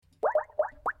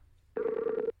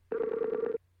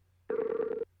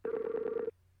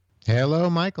Hello,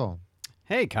 Michael.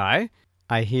 Hey, Kai.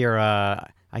 I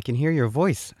can hear your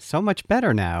voice so much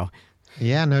better now.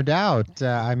 Yeah, no doubt.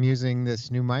 I'm using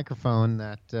this new microphone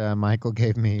that Michael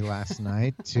gave me last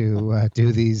night to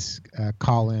do these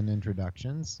call-in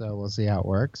introductions. So we'll see how it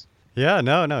works. Yeah,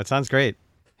 no, it sounds great.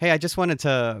 Hey, I just wanted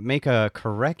to make a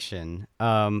correction.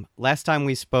 Last time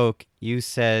we spoke, you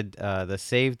said the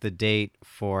save the date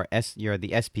for the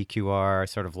SPQR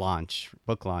sort of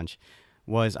book launch,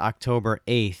 was October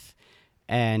 8th,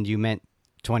 and you meant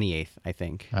 28th, I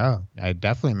think. Oh, I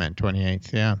definitely meant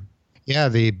 28th. Yeah. Yeah,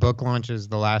 the book launches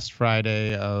the last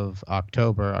Friday of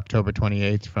October, October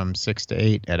 28th from 6 to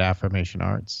 8 at Affirmation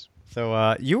Arts.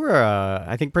 So you were,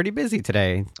 I think, pretty busy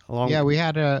today. Yeah, we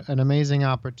had an amazing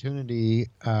opportunity.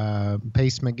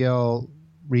 Pace McGill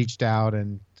reached out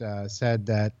and said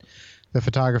that the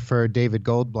photographer David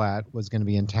Goldblatt was going to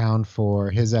be in town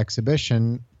for his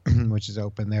exhibition, which is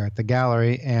open there at the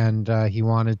gallery, and he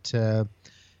wanted to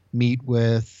meet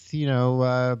with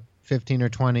 15 or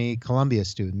 20 Columbia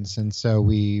students, and so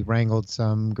we wrangled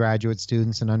some graduate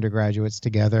students and undergraduates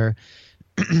together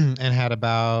and had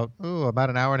about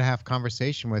an hour and a half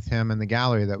conversation with him in the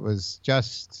gallery that was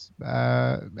just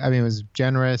it was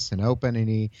generous and open,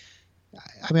 and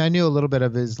I knew a little bit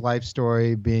of his life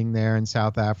story being there in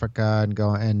South Africa and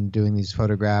going and doing these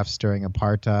photographs during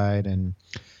apartheid, and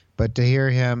but to hear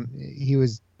him, he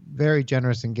was very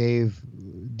generous and gave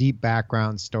deep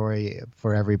background story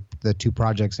for the two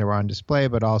projects that were on display,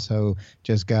 but also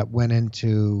just went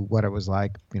into what it was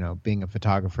like, being a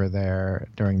photographer there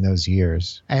during those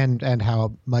years, and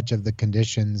how much of the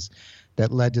conditions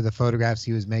that led to the photographs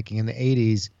he was making in the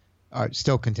 80s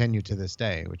still continue to this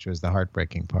day, which was the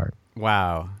heartbreaking part.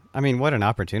 Wow. I mean, what an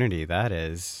opportunity that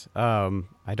is.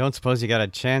 I don't suppose you got a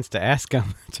chance to ask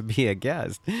him to be a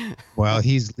guest. Well,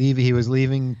 he was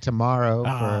leaving tomorrow for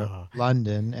Oh,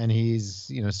 London, and he's,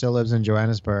 still lives in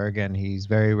Johannesburg, and he's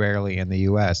very rarely in the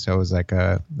US. So it was like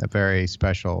a very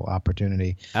special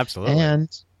opportunity. absolutely. And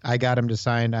I got him to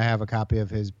sign. I have a copy of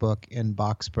his book in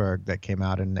Boxburg that came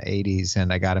out in the 80s,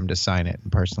 and I got him to sign it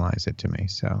and personalize it to me.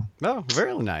 So Oh,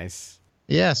 very nice.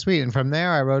 yeah, sweet. And from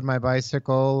there, I rode my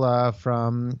bicycle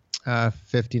from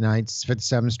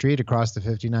 57th Street across the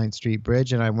 59th Street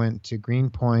Bridge, and I went to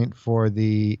Greenpoint for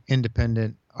the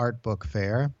Independent Art Book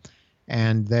Fair.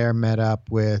 And there met up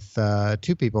with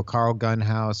two people, Carl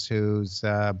Gunhouse, who's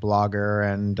a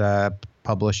blogger and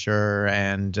publisher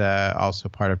and also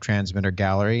part of Transmitter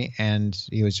Gallery. And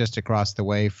he was just across the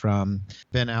way from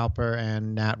Ben Alper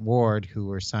and Nat Ward, who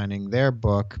were signing their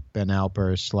book, Ben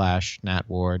Alper / Nat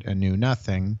Ward, A New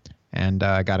Nothing. And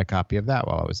I got a copy of that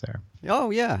while I was there. Oh,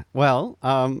 yeah. Well,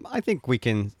 I think we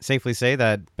can safely say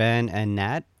that Ben and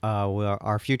Nat were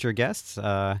our future guests.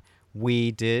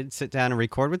 We did sit down and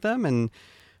record with them, and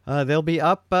they'll be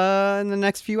up in the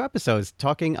next few episodes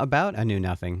talking about A New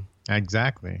Nothing.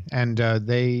 Exactly. And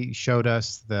they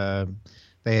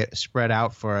spread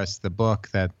out for us the book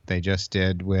that they just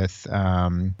did with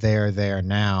There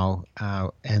Now.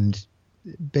 And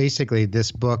basically,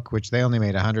 this book, which they only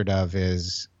made 100 of,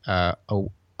 is a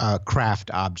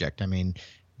craft object. I mean,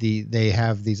 they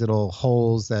have these little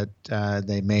holes that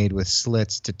they made with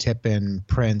slits to tip in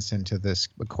prints into this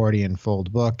accordion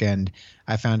fold book. And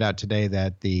I found out today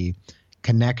that the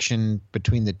connection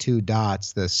between the two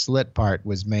dots, the slit part,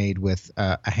 was made with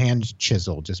a hand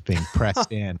chisel just being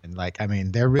pressed in.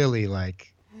 And they're really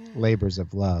like labors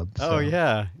of love. Oh, So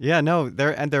yeah. Yeah, no,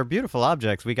 they're beautiful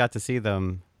objects. We got to see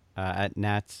them at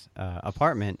Nat's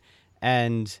apartment.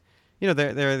 And,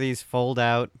 there are these fold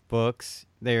out books.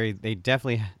 They're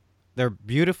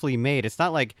beautifully made. It's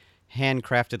not like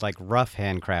handcrafted, like rough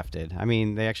handcrafted. I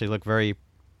mean, they actually look very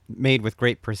made with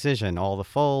great precision. All the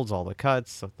folds, all the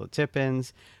cuts, the tip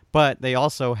ins. But they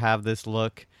also have this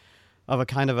look of a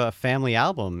kind of a family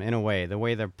album in a way, the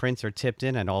way the prints are tipped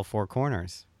in at all four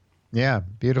corners. yeah,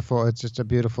 beautiful. It's just a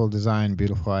beautiful design,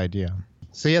 beautiful idea.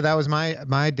 So yeah, that was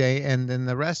my day, and then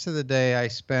the rest of the day I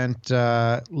spent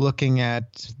looking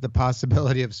at the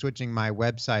possibility of switching my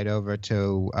website over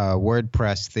to a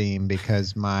WordPress theme,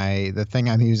 because the thing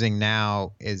I'm using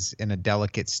now is in a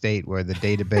delicate state where the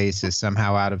database is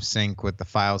somehow out of sync with the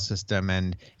file system,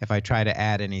 and if I try to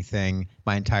add anything,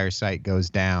 my entire site goes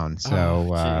down. Oh, So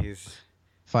jeez.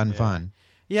 Yeah. fun.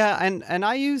 Yeah, and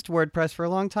I used WordPress for a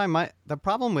long time. The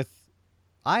problem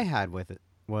I had with it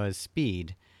was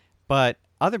speed, but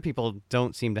other people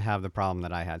don't seem to have the problem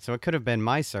that I had. So it could have been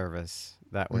my service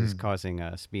that was Mm.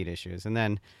 causing speed issues. And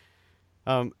then,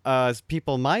 as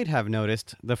people might have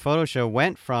noticed, the photo show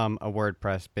went from a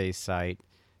WordPress-based site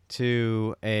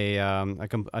to a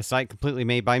site completely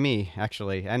made by me,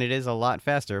 actually. And it is a lot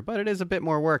faster, but it is a bit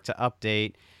more work to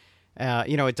update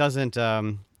It doesn't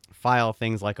file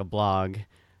things like a blog.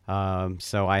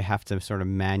 So I have to sort of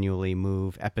manually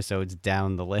move episodes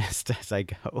down the list as I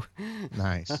go.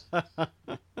 Nice.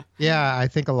 Yeah, I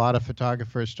think a lot of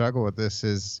photographers struggle with this.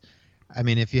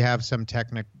 If you have some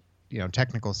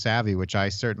technical savvy, which I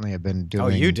certainly have been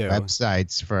doing you do.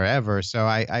 websites forever, so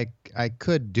I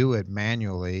could do it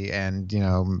manually and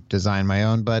design my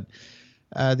own. But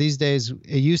these days,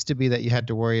 it used to be that you had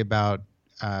to worry about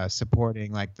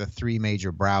supporting like the 3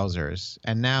 major browsers,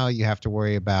 and now you have to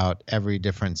worry about every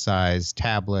different size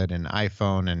tablet and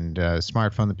iPhone and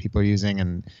smartphone that people are using,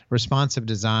 and responsive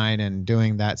design and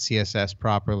doing that CSS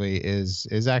properly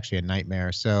is actually a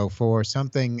nightmare. So for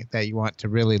something that you want to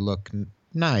really look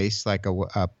nice, like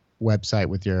a website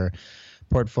with your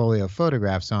portfolio of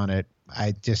photographs on it,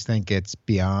 I just think it's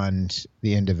beyond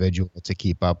the individual to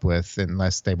keep up with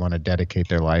unless they want to dedicate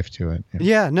their life to it.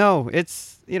 Yeah, no,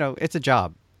 it's a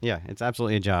job. Yeah, it's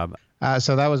absolutely a job.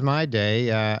 So that was my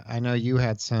day. I know you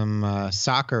had some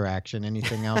soccer action.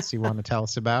 Anything else you want to tell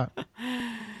us about?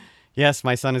 Yes,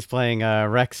 my son is playing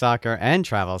rec soccer and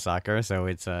travel soccer, so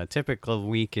it's a typical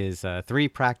week is 3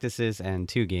 practices and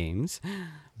 2 games.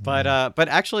 But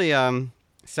actually,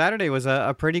 Saturday was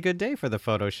a pretty good day for the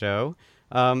photo show.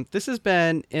 This has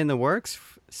been in the works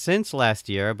since last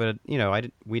year, but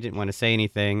we didn't want to say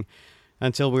anything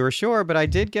until we were sure. But I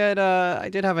did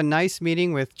have a nice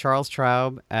meeting with Charles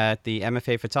Traub at the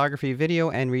MFA Photography,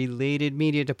 Video, and Related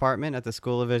Media Department at the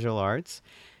School of Visual Arts,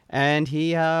 and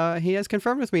he has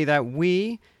confirmed with me that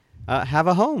we have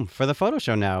a home for the photo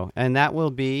show now, and that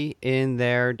will be in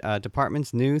their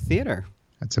department's new theater.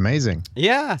 That's amazing.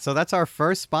 Yeah, so that's our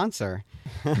first sponsor.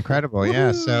 Incredible.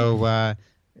 Yeah. So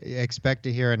expect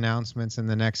to hear announcements in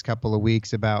the next couple of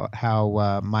weeks about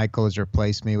how Michael has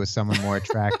replaced me with someone more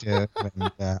attractive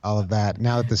and all of that.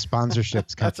 Now that the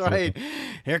sponsorships cut That's right.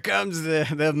 Here comes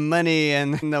the money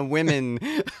and the women.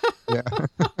 Yeah.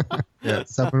 Yeah,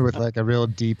 someone with like a real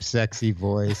deep, sexy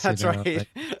voice. That's right.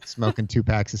 Like smoking 2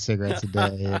 packs of cigarettes a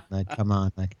day. And like, come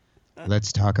on, like,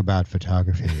 let's talk about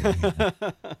photography.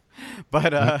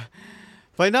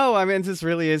 But no, this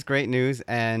really is great news,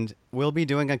 and we'll be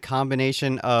doing a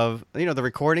combination of, the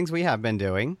recordings we have been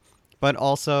doing, but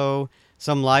also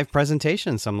some live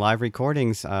presentations, some live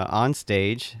recordings on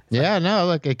stage. Yeah, no,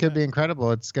 look, it could be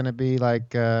incredible. It's going to be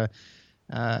like an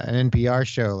NPR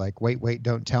show, like Wait,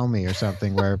 Don't Tell Me or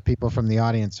something, where people from the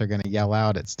audience are going to yell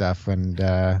out at stuff, and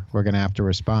we're going to have to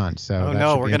respond. So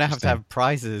we're going to have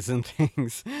prizes and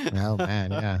things. Oh,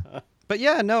 man, yeah. But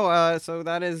yeah, no. So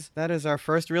that is our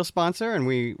first real sponsor, and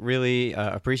we really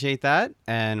appreciate that,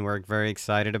 and we're very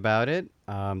excited about it.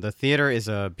 The theater is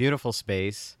a beautiful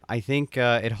space. I think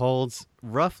it holds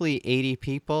roughly 80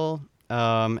 people,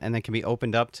 and then can be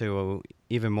opened up to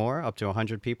even more, up to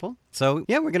 100 people. So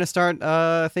yeah, we're gonna start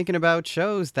thinking about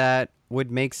shows that would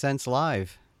make sense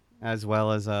live, as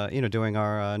well as doing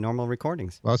our normal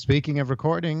recordings. Well, speaking of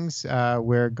recordings,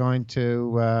 we're going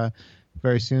to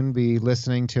very soon be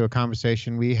listening to a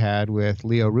conversation we had with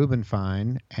Leo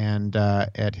Rubinfein and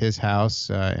at his house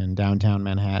in downtown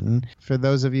Manhattan. For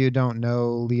those of you who don't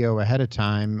know Leo ahead of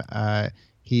time,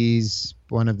 he's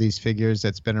one of these figures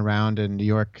that's been around in New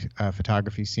York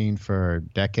photography scene for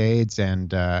decades,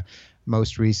 and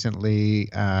most recently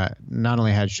not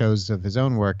only had shows of his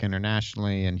own work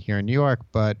internationally and here in New York,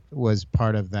 but was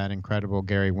part of that incredible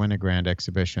Gary Winogrand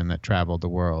exhibition that traveled the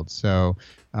world. So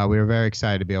we were very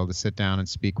excited to be able to sit down and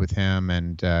speak with him,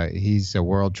 and he's a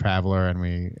world traveler,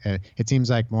 and it seems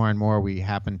like more and more we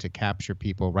happen to capture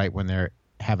people right when they're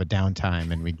have a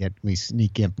downtime, and we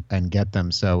sneak in and get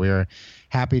them. So we were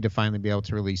happy to finally be able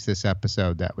to release this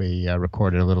episode that we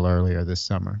recorded a little earlier this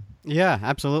summer. Yeah,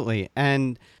 absolutely.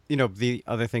 And the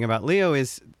other thing about Leo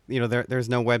is there's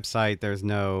no website, there's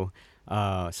no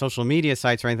social media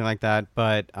sites or anything like that,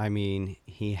 but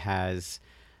he has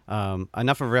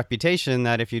enough of a reputation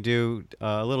that if you do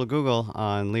a little Google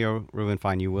on Leo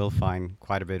Rubinfein, you will find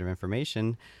quite a bit of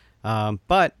information,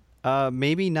 but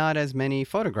maybe not as many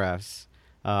photographs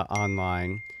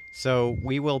online. So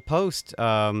we will post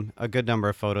a good number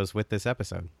of photos with this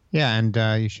episode. Yeah,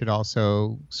 and you should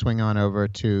also swing on over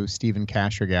to Stephen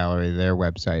Kasher Gallery. Their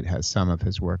website has some of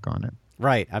his work on it.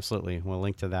 Right, absolutely. We'll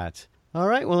link to that. All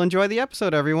right, well, enjoy the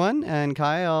episode, everyone. And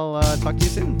Kai, I'll talk to you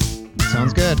soon.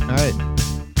 Sounds good. All right.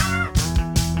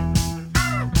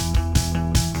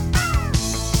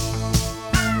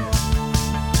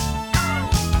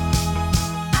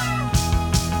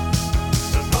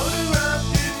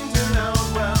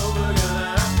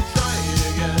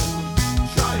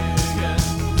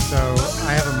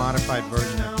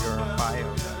 Version of your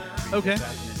bio. Okay.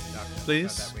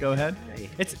 please. Go ahead.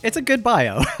 It's a good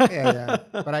bio. Yeah.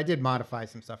 But I did modify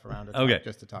some stuff around it Okay.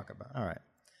 just to talk about.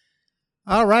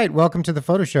 All right. Welcome to the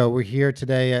photo show. We're here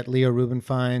today at Leo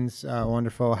Rubinstein's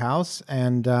wonderful house,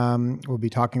 and we'll be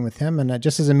talking with him. And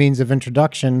just as a means of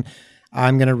introduction,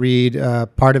 I'm going to read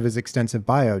part of his extensive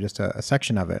bio, just a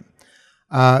section of it.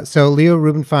 So Leo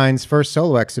Rubinstein's first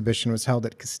solo exhibition was held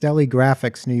at Castelli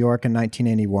Graphics, New York in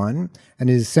 1981, and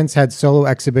has since had solo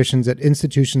exhibitions at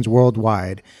institutions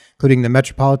worldwide, including the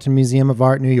Metropolitan Museum of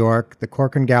Art, New York, the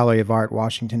Corcoran Gallery of Art,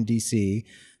 Washington, D.C.,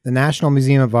 the National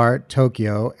Museum of Art,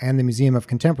 Tokyo, and the Museum of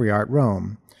Contemporary Art,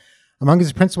 Rome. Among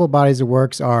his principal bodies of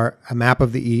works are A Map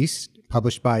of the East,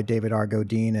 published by David R.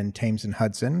 Godine and Thames and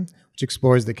Hudson, which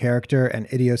explores the character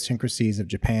and idiosyncrasies of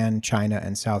Japan, China,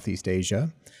 and Southeast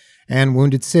Asia, and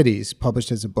Wounded Cities,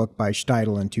 published as a book by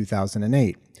Steidl in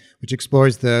 2008, which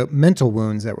explores the mental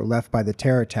wounds that were left by the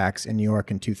terror attacks in New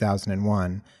York in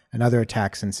 2001 and other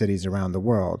attacks in cities around the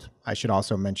world. I should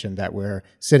also mention that we're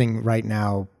sitting right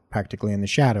now practically in the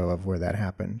shadow of where that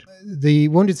happened. The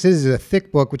Wounded Cities is a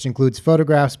thick book which includes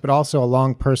photographs, but also a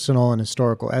long personal and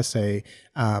historical essay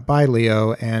by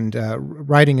Leo, and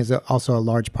writing is also a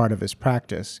large part of his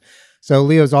practice. So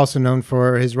Leo is also known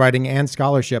for his writing and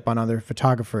scholarship on other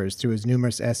photographers through his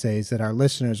numerous essays that our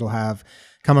listeners will have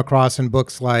come across in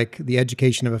books like The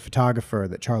Education of a Photographer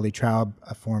that Charlie Traub,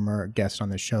 a former guest on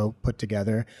the show, put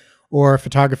together, or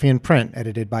Photography in Print,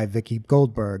 edited by Vicky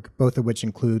Goldberg, both of which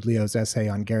include Leo's essay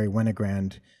on Gary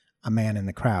Winogrand, A Man in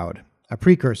the Crowd, a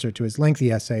precursor to his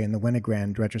lengthy essay in the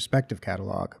Winogrand retrospective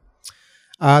catalog.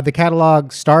 The catalog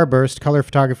Starburst, Color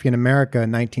Photography in America,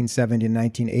 1970 to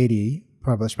 1980,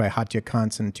 published by Hatya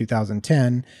Kantz in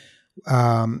 2010,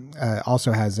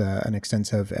 also has an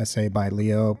extensive essay by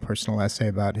Leo, personal essay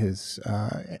about his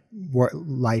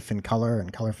life in color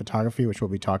and color photography, which we'll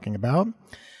be talking about.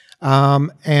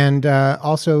 And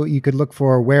also you could look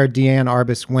for Where Deanne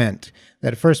Arbus Went,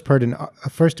 that first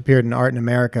appeared in Art in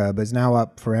America, but is now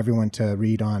up for everyone to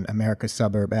read on America's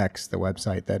Suburb X, the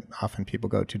website that often people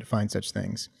go to find such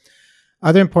things.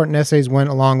 Other important essays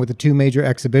went along with the two major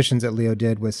exhibitions that Leo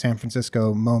did with San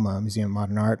Francisco MoMA, Museum of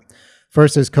Modern Art.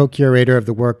 First as co-curator of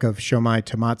the work of Shomai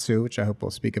Tomatsu, which I hope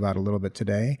we'll speak about a little bit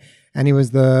today. And he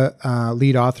was the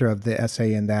lead author of the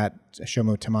essay in that,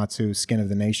 Shomai Tomatsu, Skin of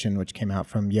the Nation, which came out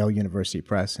from Yale University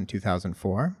Press in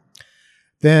 2004.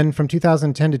 Then from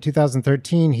 2010 to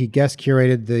 2013, he guest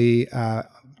curated the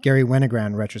Gary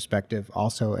Winogrand retrospective,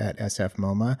 also at SF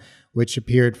MoMA, which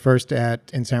appeared first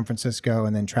in San Francisco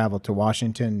and then traveled to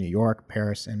Washington, New York,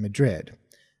 Paris, and Madrid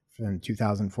from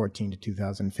 2014 to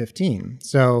 2015.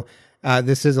 So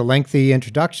this is a lengthy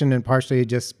introduction, and partially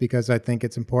just because I think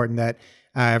it's important that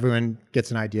everyone gets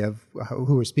an idea of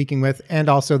who we're speaking with, and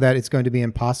also that it's going to be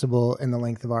impossible in the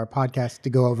length of our podcast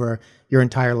to go over your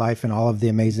entire life and all of the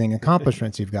amazing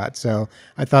accomplishments you've got. So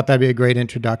I thought that'd be a great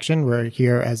introduction. We're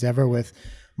here as ever with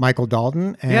Michael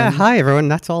Dalton. And Yeah, hi everyone.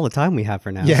 That's all the time we have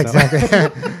for now. Yeah, so.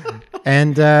 exactly.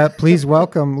 And please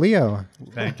welcome Leo.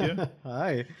 Thank you.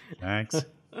 Hi. Thanks.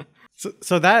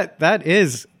 So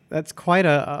that's quite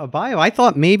a bio. I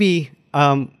thought maybe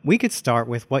we could start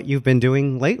with what you've been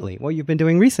doing lately, what you've been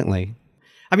doing recently.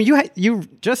 I mean, you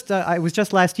just I was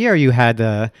just last year you had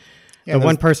the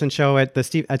one-person show at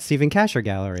Stephen Kasher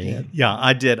Gallery. Yeah,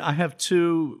 I did. I have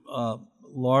two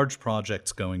large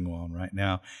projects going on right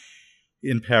now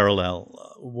in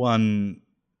parallel. One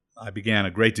I began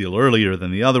a great deal earlier than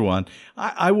the other one.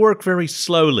 I work very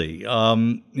slowly.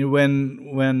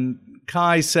 When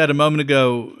Kai said a moment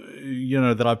ago,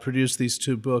 that I produced these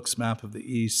two books, Map of the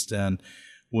East and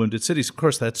Wounded Cities, of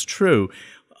course that's true.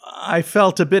 I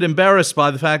felt a bit embarrassed by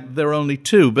the fact that there are only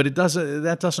two, but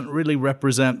that doesn't really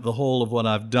represent the whole of what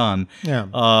I've done. Yeah.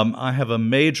 I have a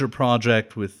major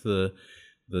project with the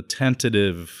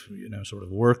tentative, sort of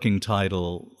working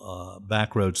title,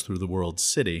 Backroads Through the World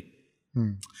City,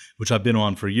 which I've been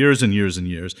on for years and years and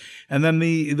years. And then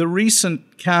the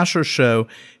recent Kasher show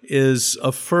is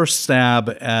a first stab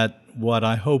at what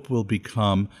I hope will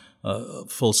become a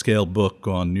full-scale book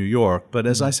on New York. But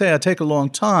as I say, I take a long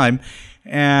time,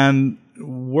 and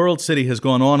World City has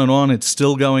gone on and on. It's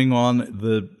still going on.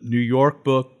 The New York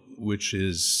book, which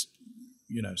is,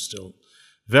 still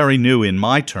very new in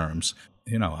my terms,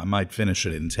 I might finish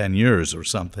it in 10 years or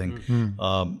something.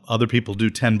 Other people do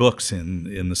 10 books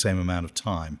in the same amount of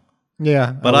time.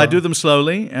 Yeah. But I do them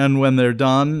slowly, and when they're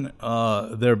done,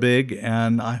 they're big,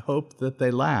 and I hope that they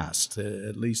last,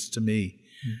 at least to me.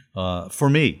 For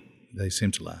me, they seem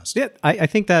to last. Yeah, I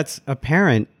think that's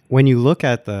apparent when you look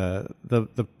at the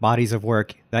bodies of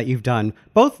work that you've done,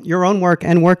 both your own work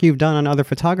and work you've done on other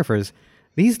photographers.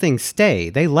 These things stay.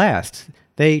 They last.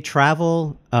 they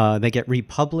travel, they get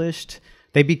republished,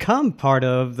 they become part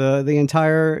of the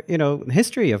entire,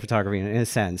 history of photography in a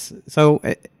sense. So,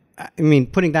 I mean,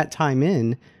 putting that time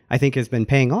in, I think has been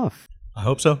paying off. I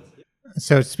hope so.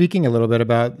 So speaking a little bit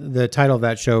about the title of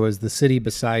that show is The City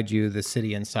Beside You, The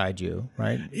City Inside You,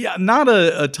 right? Yeah, not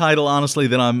a title, honestly,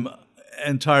 that I'm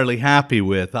entirely happy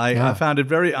with. I found it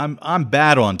I'm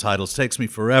bad on titles. It takes me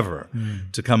forever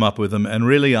to come up with them. And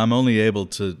really, I'm only able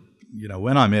to,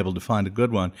 when I'm able to find a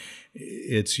good one,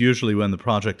 it's usually when the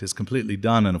project is completely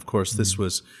done. And of course, this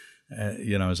was,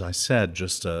 as I said,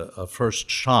 just a first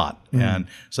shot. And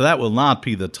so that will not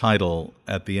be the title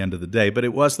at the end of the day, but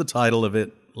it was the title of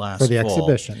it last fall. For the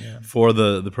exhibition, for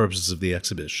the purposes of the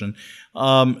exhibition.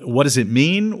 What does it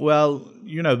mean? Well,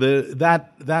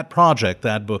 that project,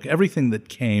 that book, everything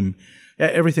that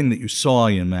you saw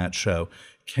in that show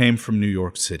came from New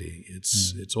York City.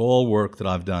 It's all work that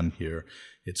I've done here.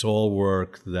 It's all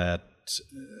work that,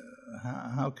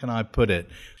 how can I put it?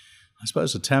 I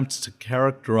suppose attempts to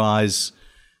characterize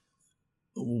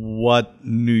what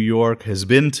New York has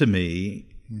been to me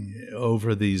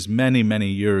over these many, many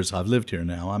years I've lived here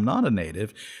now. I'm not a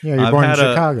native. Yeah, you're born in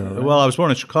Chicago. Right? Well, I was born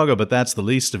in Chicago, but that's the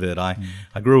least of it. I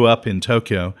grew up in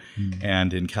Tokyo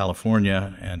and in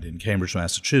California and in Cambridge,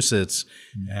 Massachusetts.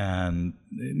 And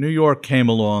New York came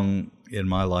along in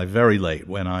my life very late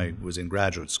when I was in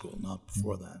graduate school, not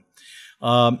before that.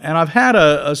 And I've had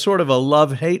a sort of a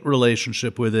love-hate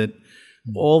relationship with it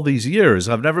all these years.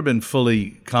 I've never been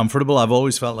fully comfortable. I've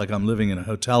always felt like I'm living in a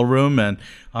hotel room and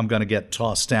I'm going to get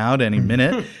tossed out any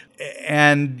minute.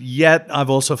 And yet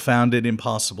I've also found it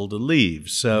impossible to leave.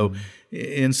 So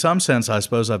in some sense, I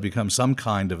suppose I've become some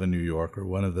kind of a New Yorker,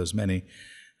 one of those many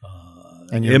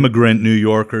immigrant New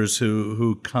Yorkers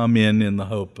who come in the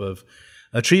hope of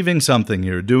achieving something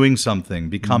here, doing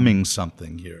something, becoming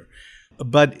something here.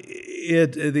 But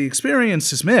the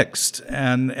experience is mixed,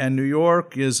 and New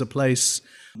York is a place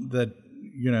that,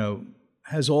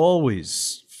 has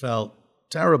always felt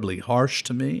terribly harsh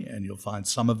to me, and you'll find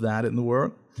some of that in the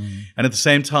work. And at the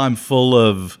same time, full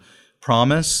of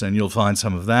promise, and you'll find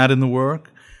some of that in the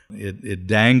work. It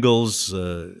dangles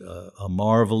a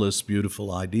marvelous,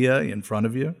 beautiful idea in front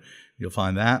of you. You'll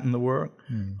find that in the work.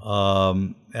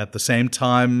 At the same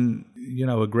time,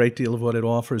 a great deal of what it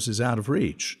offers is out of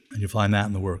reach, and you find that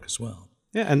in the work as well.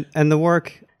 Yeah, and the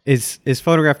work is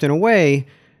photographed in a way,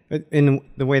 in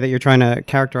the way that you're trying to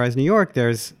characterize New York.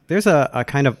 There's a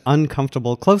kind of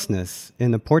uncomfortable closeness in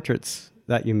the portraits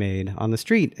that you made on the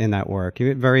street in that work. You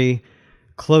get very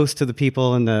close to the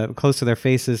people and close to their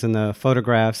faces in the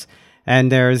photographs,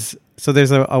 and there's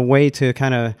a way to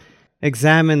kind of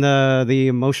examine the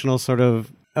emotional sort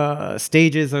of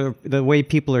stages or the way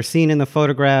people are seen in the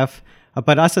photograph.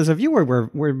 But us as a viewer,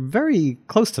 we're very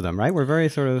close to them, right? We're very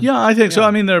sort of... Yeah, I think so.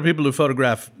 I mean, there are people who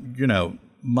photograph,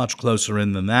 much closer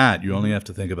in than that. You only have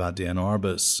to think about Dan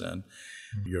Arbus, and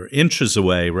you're inches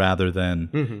away rather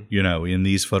than, in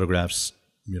these photographs,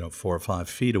 4 or 5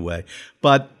 feet away.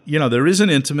 But, there is an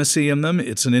intimacy in them.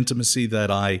 It's an intimacy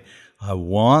that I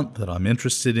want, that I'm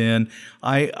interested in.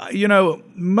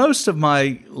 Most of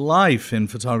my life in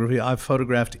photography, I've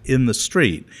photographed in the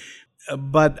street.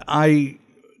 But I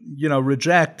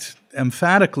reject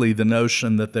emphatically the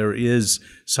notion that there is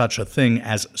such a thing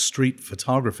as street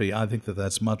photography. I think that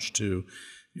that's much too,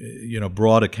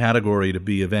 broad a category to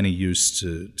be of any use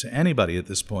to anybody at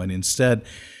this point. Instead,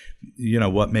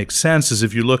 what makes sense is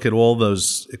if you look at all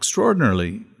those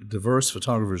extraordinarily diverse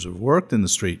photographers who've worked in the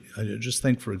street. I just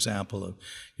think, for example, of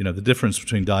the difference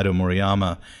between Daido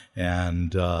Moriyama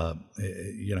and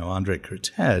Andre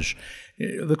Kertész.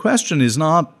 The question is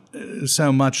not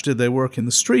so much did they work in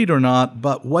the street or not,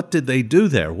 but what did they do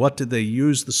there? What did they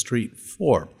use the street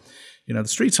for? The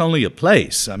street's only a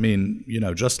place. I mean,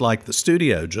 just like the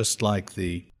studio, just like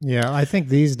the... Yeah, I think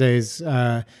these days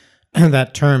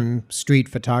that term street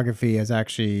photography has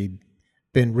actually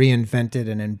been reinvented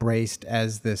and embraced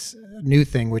as this new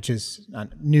thing, which is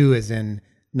new as in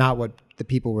not what the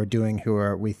people were doing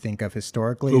who we think of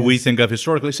historically. Who we think of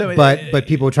historically. So, but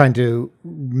people trying to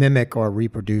mimic or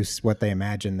reproduce what they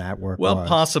imagine that work was. Well,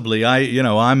 possibly.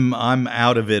 I'm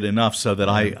out of it enough so that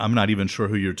I'm not even sure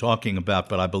who you're talking about,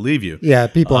 but I believe you. Yeah,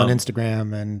 people on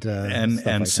Instagram and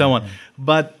like so on.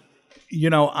 But,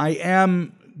 I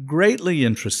am greatly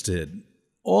interested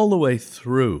all the way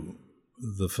through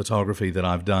the photography that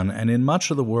I've done, and in much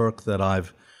of the work that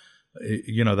I've,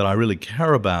 that I really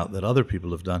care about, that other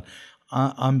people have done,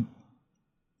 I'm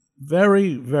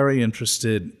very, very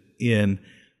interested in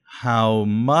how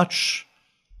much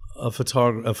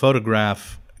a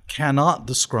photograph cannot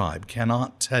describe,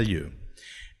 cannot tell you,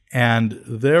 and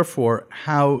therefore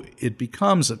how it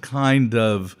becomes a kind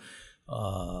of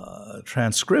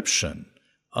transcription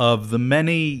of the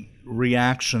many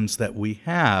reactions that we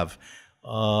have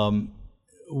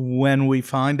when we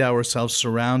find ourselves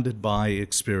surrounded by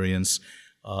experience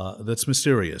that's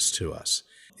mysterious to us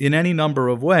in any number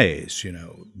of ways,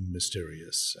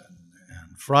 mysterious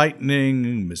and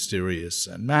frightening, mysterious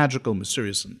and magical,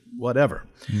 mysterious and whatever.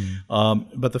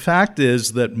 But the fact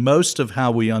is that most of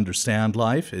how we understand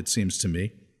life, it seems to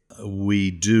me,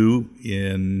 we do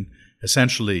in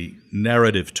essentially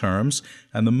narrative terms.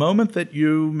 And the moment that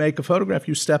you make a photograph,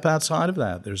 you step outside of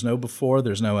that. There's no before,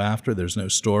 there's no after, there's no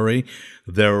story.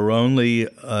 There are only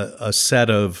a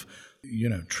set of,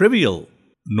 trivial,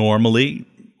 normally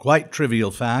quite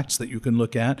trivial facts that you can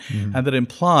look at and that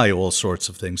imply all sorts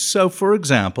of things. So, for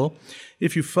example,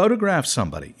 if you photograph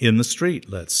somebody in the street,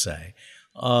 let's say,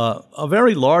 a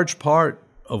very large part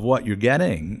of what you're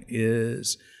getting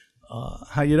is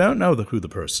how you don't know who the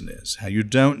person is, how you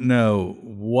don't know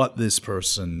what this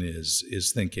person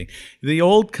is thinking. The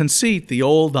old conceit, the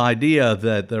old idea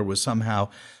that there was somehow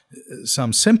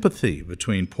some sympathy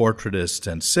between portraitist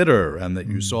and sitter and that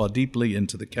you saw deeply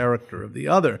into the character of the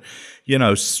other,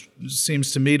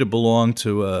 seems to me to belong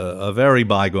to a very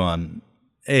bygone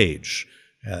age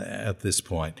at this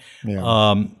point.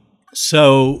 Yeah.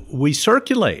 So we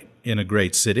circulate in a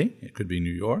great city. It could be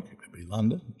New York, it could be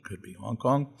London, it could be Hong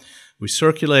Kong. We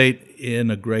circulate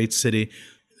in a great city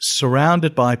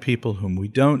surrounded by people whom we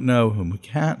don't know, whom we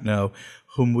can't know,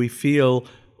 whom we feel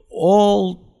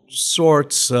all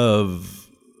sorts of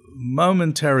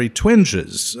momentary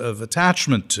twinges of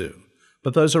attachment to.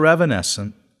 But those are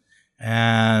evanescent,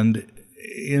 and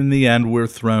in the end we're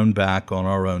thrown back on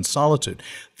our own solitude.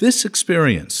 This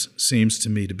experience seems to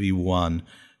me to be one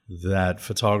that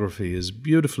photography is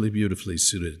beautifully, beautifully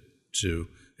suited to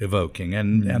evoking.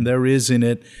 And there is in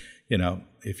it,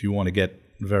 if you want to get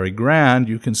very grand,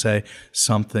 you can say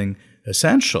something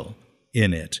essential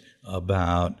in it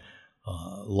about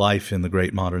life in the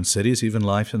great modern cities, even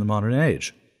life in the modern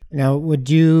age. Now, would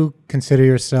you consider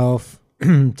yourself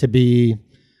to be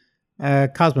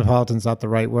cosmopolitan's not the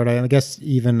right word. I guess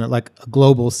even like a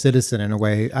global citizen in a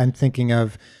way. I'm thinking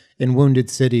of in Wounded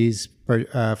Cities,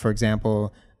 for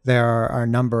example, there are a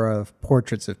number of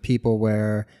portraits of people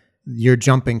where you're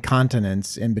jumping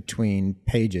continents in between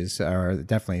pages, or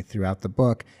definitely throughout the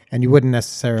book, and you wouldn't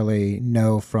necessarily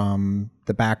know from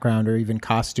the background or even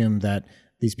costume that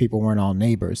these people weren't all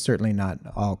neighbors. Certainly not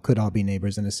all could all be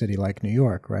neighbors in a city like New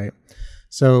York, right?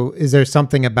 So is there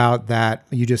something about that?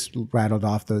 You just rattled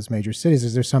off those major cities.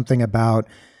 Is there something about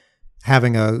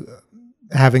having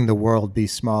the world be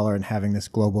smaller and having this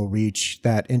global reach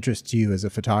that interests you as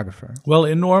a photographer? Well,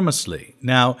 enormously.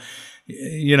 Now,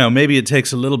 maybe it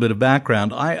takes a little bit of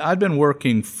background. I've been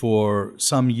working for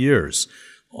some years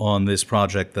on this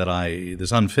project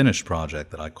this unfinished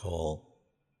project that I call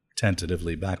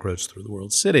tentatively Backroads Through the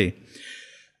World City.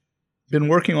 Been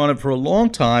working on it for a long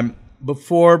time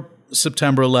before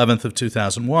September 11th of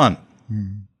 2001.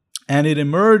 And it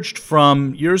emerged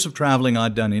from years of traveling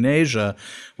I'd done in Asia,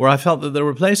 where I felt that there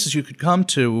were places you could come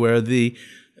to where the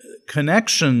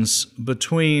connections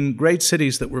between great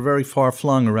cities that were very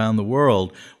far-flung around the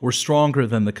world were stronger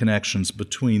than the connections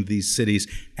between these cities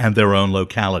and their own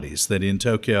localities. That in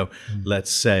Tokyo,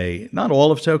 let's say, not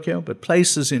all of Tokyo, but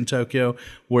places in Tokyo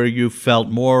where you felt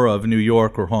more of New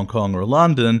York or Hong Kong or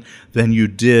London than you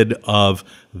did of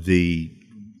the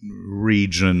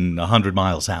region 100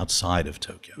 miles outside of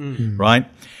Tokyo, right?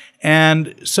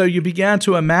 And so you began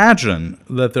to imagine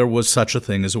that there was such a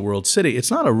thing as a world city.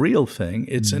 It's not a real thing.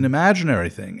 It's an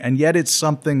imaginary thing. And yet it's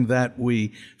something that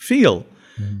we feel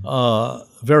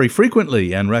very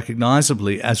frequently and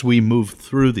recognizably as we move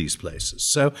through these places.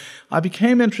 So I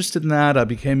became interested in that. I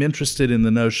became interested in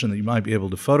the notion that you might be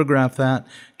able to photograph that,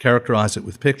 characterize it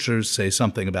with pictures, say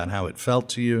something about how it felt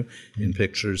to you in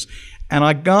pictures. And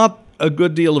I got a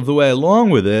good deal of the way along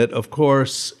with it, of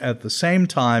course, at the same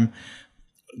time,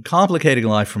 complicating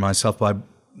life for myself by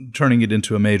turning it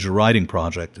into a major writing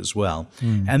project as well.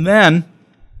 And then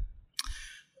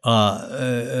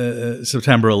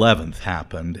September 11th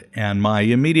happened, and my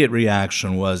immediate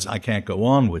reaction was, I can't go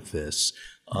on with this.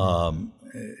 Clearly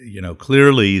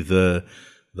the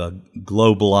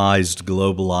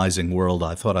globalizing world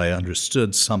I thought I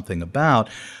understood something about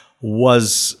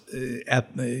was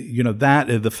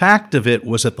the fact of it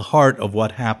was at the heart of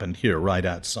what happened here right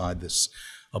outside this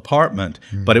apartment,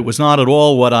 but it was not at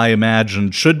all what I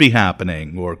imagined should be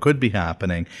happening or could be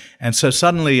happening. And so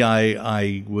suddenly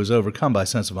I was overcome by a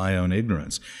sense of my own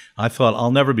ignorance. I thought, I'll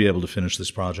never be able to finish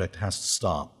this project. It has to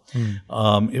stop.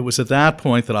 It was at that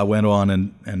point that I went on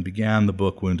and began the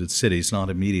book Wounded Cities, not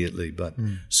immediately, but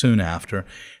soon after.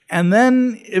 And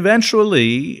then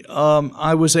eventually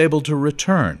I was able to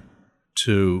return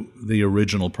to the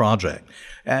original project.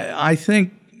 I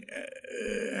think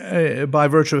by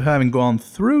virtue of having gone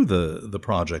through the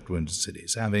project Wounded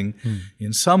Cities, having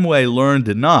in some way learned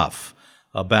enough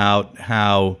about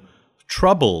how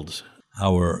troubled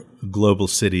our global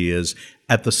city is,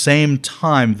 at the same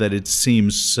time that it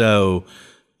seems so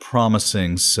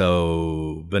promising,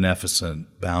 so beneficent,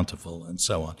 bountiful, and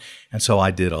so on. And so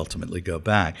I did ultimately go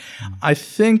back. I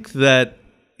think that,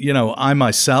 I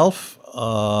myself,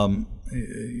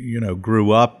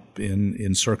 grew up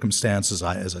in circumstances.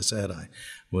 As I said, I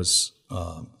was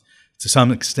to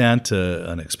some extent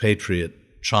an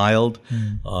expatriate child.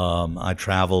 I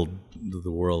traveled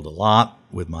the world a lot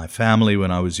with my family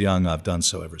when I was young. I've done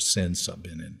so ever since. I've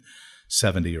been in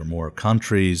 70 or more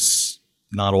countries,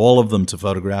 not all of them to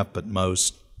photograph, but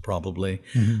most probably.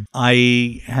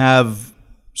 I have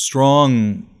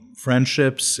strong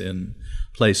friendships in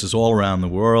places all around the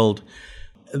world.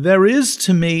 There is,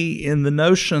 to me, in the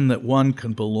notion that one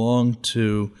can belong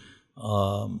to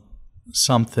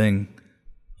something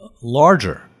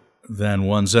larger than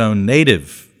one's own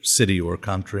native city or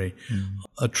country,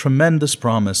 a tremendous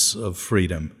promise of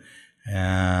freedom.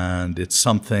 And it's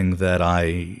something that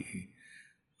I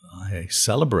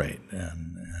celebrate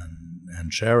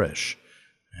and cherish.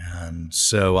 And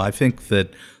so I think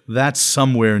that that's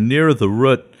somewhere near the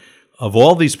root of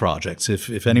all these projects.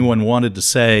 If anyone wanted to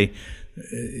say,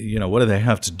 what do they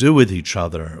have to do with each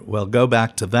other? Well, go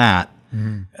back to that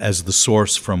as the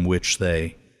source from which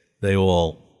they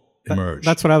all emerge.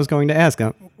 That's what I was going to ask.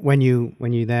 When you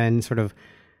then sort of,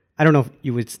 I don't know if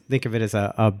you would think of it as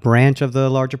a branch of the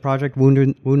larger project,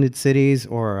 Wounded Cities,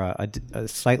 or a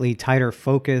slightly tighter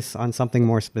focus on something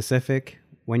more specific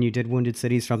when you did Wounded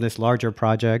Cities from this larger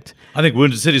project? I think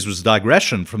Wounded Cities was a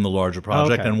digression from the larger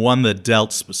project, and one that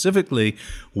dealt specifically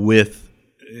with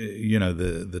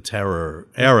the terror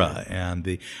era.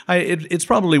 And it's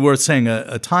probably worth saying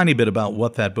a tiny bit about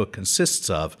what that book consists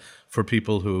of for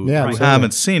people who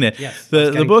haven't seen it. Yes,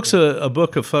 the book's a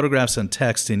book of photographs and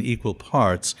text in equal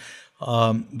parts.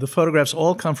 The photographs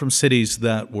all come from cities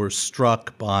that were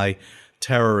struck by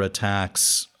terror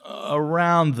attacks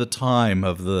around the time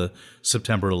of the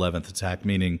September 11th attack,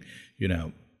 meaning,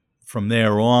 from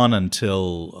there on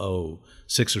until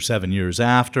 6 or 7 years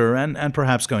after, and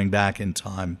perhaps going back in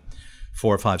time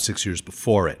 4 or 5, 6 years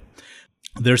before it.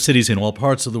 There are cities in all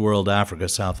parts of the world: Africa,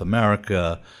 South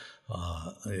America,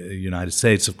 United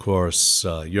States, of course,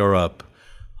 Europe,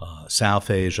 South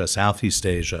Asia, Southeast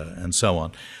Asia, and so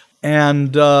on.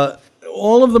 And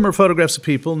all of them are photographs of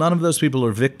people. None of those people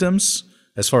are victims,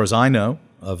 as far as I know,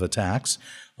 of attacks.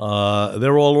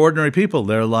 They're all ordinary people.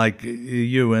 They're like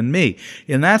you and me.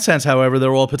 In that sense, however,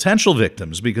 they're all potential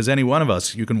victims, because any one of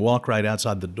us, you can walk right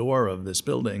outside the door of this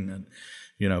building and,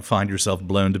 find yourself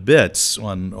blown to bits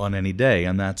on any day.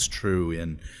 And that's true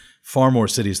in far more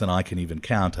cities than I can even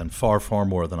count, and far, far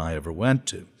more than I ever went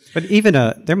to. But even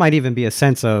there might even be a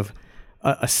sense of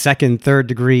a second, third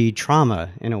degree trauma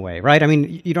in a way, right? I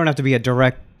mean, you don't have to be a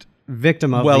direct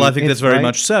victim of I think that's very right?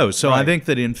 much so. So right. I think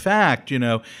that, in fact,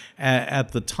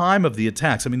 at the time of the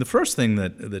attacks, the first thing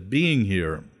that being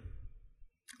here,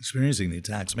 experiencing the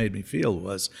attacks, made me feel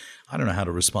was, I don't know how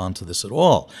to respond to this at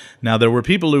all. Now, there were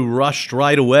people who rushed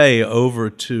right away over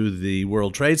to the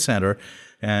World Trade Center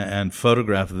and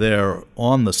photographed there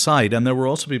on the site. And there were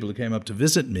also people who came up to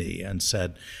visit me and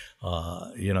said,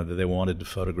 that they wanted to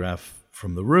photograph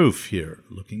from the roof here,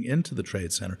 looking into the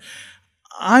Trade Center.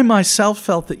 I myself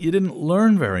felt that you didn't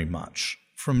learn very much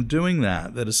from doing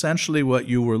that essentially what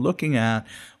you were looking at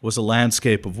was a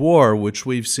landscape of war, which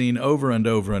we've seen over and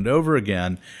over and over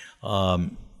again,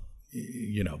 both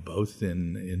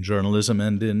in journalism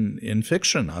and in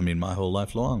fiction. My whole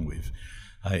life long,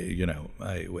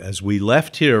 as we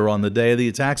left here on the day of the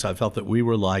attacks, I felt that we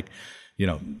were like,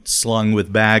 slung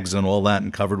with bags and all that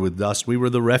and covered with dust. We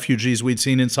were the refugees we'd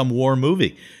seen in some war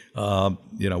movie.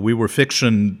 We were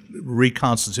fiction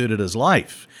reconstituted as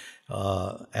life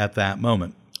at that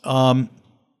moment.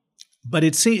 But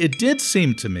it did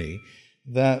seem to me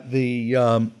that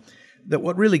that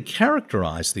what really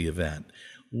characterized the event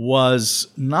was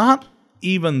not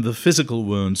even the physical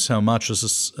wound so much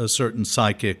as a certain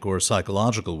psychic or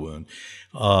psychological wound,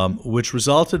 which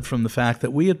resulted from the fact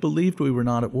that we had believed we were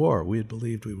not at war. We had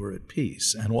believed we were at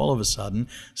peace. And all of a sudden,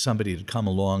 somebody had come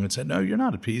along and said, no, you're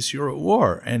not at peace, you're at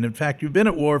war. And in fact, you've been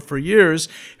at war for years,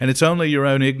 and it's only your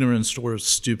own ignorance or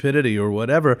stupidity or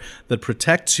whatever that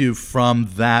protects you from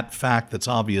that fact that's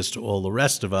obvious to all the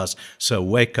rest of us. So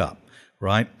wake up.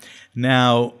 right?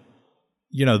 Now,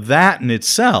 that in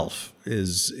itself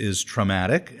is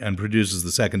traumatic and produces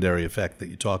the secondary effect that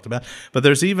you talked about. But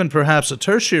there's even perhaps a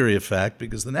tertiary effect,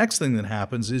 because the next thing that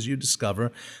happens is you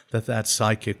discover that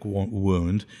psychic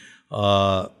wound,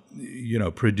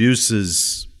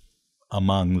 produces,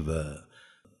 among the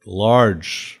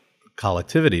large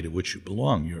collectivity to which you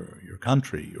belong, your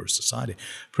country, your society,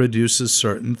 produces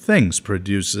certain things,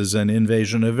 produces an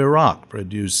invasion of Iraq,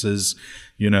 produces,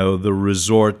 the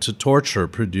resort to torture,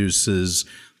 produces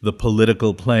the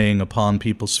political playing upon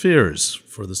people's fears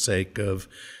for the sake of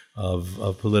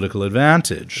political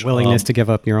advantage. Willingness to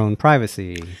give up your own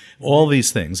privacy. All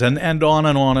these things, and on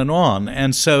and on and on.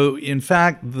 And so, in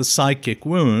fact, the psychic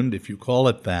wound, if you call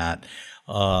it that,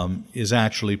 is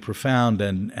actually profound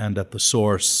and at the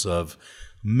source of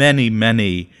many,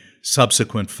 many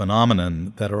subsequent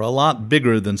phenomenon that are a lot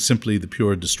bigger than simply the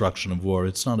pure destruction of war.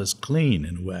 It's not as clean,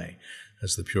 in a way,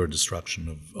 as the pure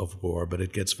destruction of war, but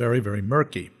it gets very, very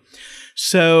murky.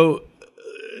 So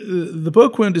the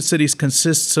book Wounded Cities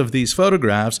consists of these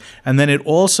photographs, and then it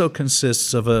also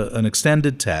consists of an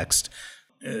extended text.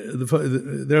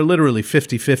 They're literally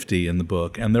 50-50 in the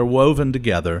book, and they're woven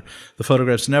together. The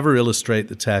photographs never illustrate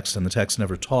the text, and the text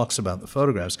never talks about the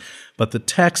photographs, but the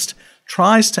text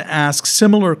tries to ask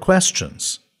similar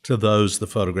questions to those the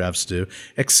photographs do,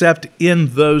 except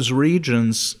in those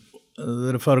regions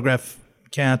that a photograph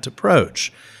can't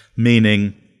approach,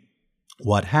 meaning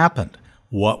what happened,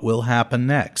 what will happen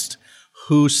next,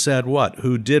 who said what,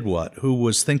 who did what, who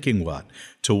was thinking what,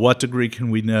 to what degree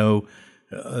can we know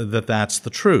that that's the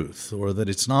truth or that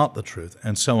it's not the truth,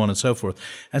 and so on and so forth.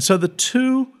 And so the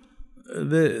two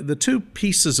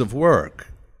pieces of work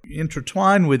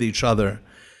intertwine with each other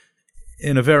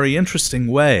in a very interesting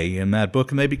way in that book,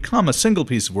 and they become a single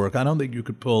piece of work. I don't think you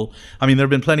could pull... I mean, there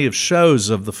have been plenty of shows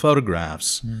of the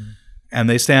photographs, and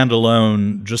they stand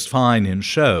alone just fine in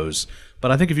shows.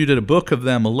 But I think if you did a book of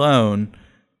them alone,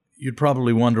 you'd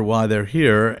probably wonder why they're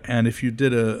here. And if you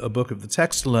did a book of the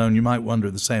text alone, you might wonder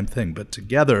the same thing. But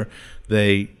together,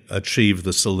 they achieve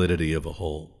the solidity of a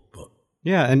whole book.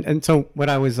 Yeah, and so what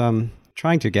I was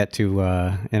trying to get to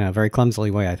in a very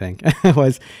clumsily way, I think,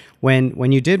 was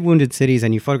when you did Wounded Cities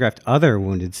and you photographed other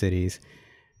wounded cities,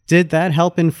 did that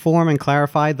help inform and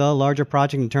clarify the larger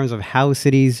project in terms of how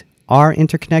cities are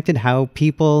interconnected, how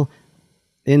people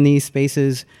in these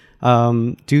spaces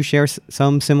do share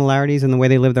some similarities in the way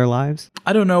they live their lives?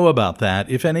 I don't know about that.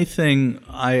 If anything,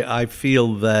 I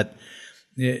feel that,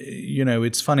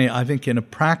 it's funny. I think in a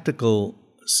practical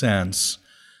sense,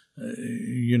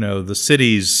 the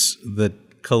cities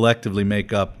that collectively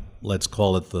make up, let's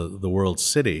call it the world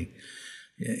city,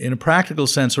 in a practical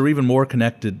sense are even more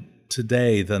connected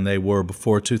today than they were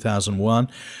before 2001.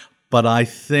 But I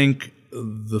think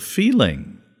the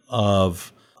feeling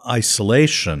of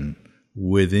isolation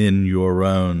within your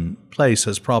own place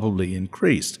has probably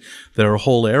increased. There are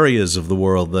whole areas of the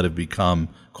world that have become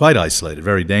quite isolated,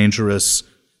 very dangerous,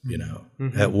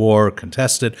 at war,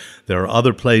 contested. There are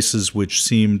other places which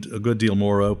seemed a good deal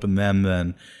more open then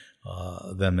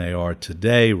than they are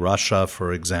today. Russia,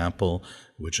 for example,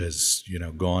 which has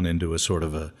gone into a sort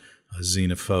of a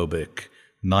xenophobic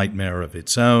nightmare of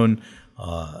its own.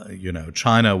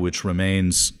 China, which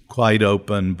remains quite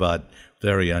open but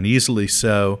very uneasily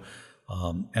so.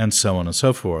 And so on and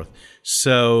so forth.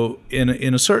 So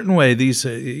in a certain way, these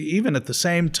even at the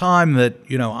same time that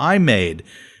I made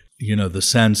the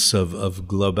sense of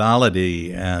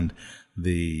globality and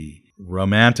the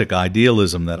romantic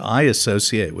idealism that I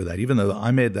associate with that, even though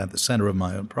I made that the center of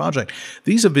my own project,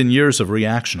 these have been years of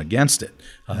reaction against it.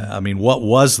 I mean, what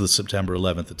was the September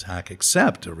 11th attack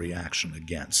except a reaction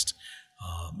against?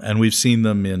 And we've seen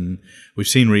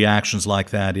reactions like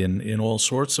that in all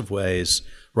sorts of ways,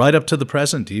 right up to the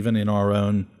present, even in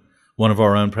one of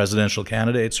our own presidential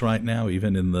candidates right now,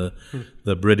 even in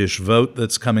the British vote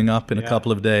that's coming up in a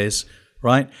couple of days,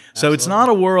 right? Absolutely. So it's not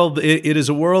a world, it is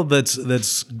a world that's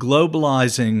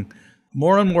globalizing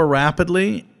more and more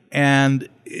rapidly, and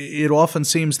it often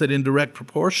seems that in direct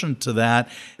proportion to that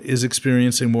is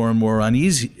experiencing more and more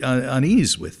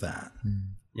unease with that,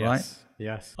 right?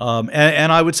 Yes.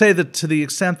 And I would say that to the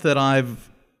extent that I've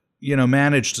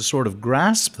managed to sort of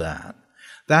grasp that,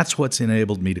 that's what's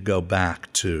enabled me to go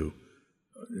back to,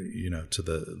 to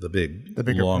the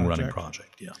big long-running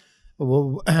project. Yeah.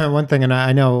 Well, one thing, and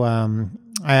I know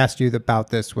I asked you about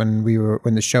this when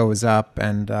the show was up,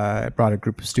 and I brought a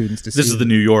group of students to see. This is the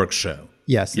New York show.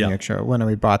 Yes, the New York show. When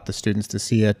we brought the students to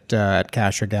see it at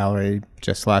Kasher Gallery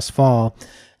just last fall,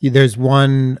 there's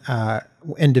one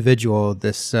individual,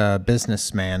 this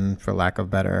businessman, for lack of a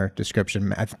better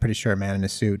description, I'm pretty sure a man in a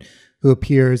suit, who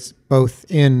appears both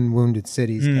in Wounded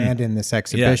Cities and in this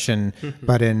exhibition,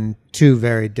 but in two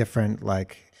very different,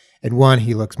 in one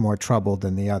he looks more troubled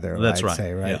than the other. That's I'd right.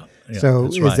 say, right? Yeah, so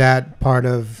that's is right. that part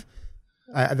of?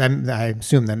 I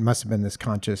assume that must have been this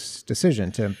conscious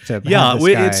decision to have this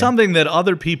guy. It's something that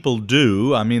other people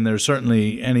do. I mean, there's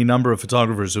certainly any number of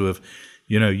photographers who have,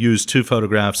 used two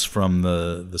photographs from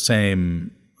the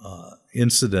same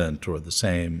incident or the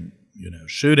same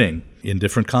shooting in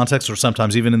different contexts, or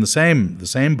sometimes even in the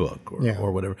same book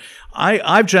or whatever.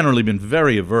 I've generally been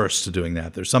very averse to doing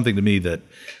that. There's something to me that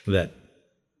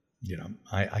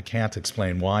I can't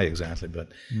explain why exactly, but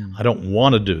I don't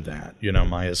want to do that.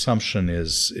 My assumption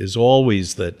is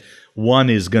always that one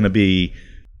is going to be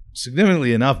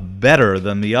significantly enough better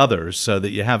than the other so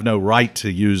that you have no right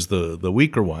to use the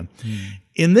weaker one.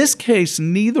 In this case,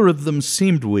 neither of them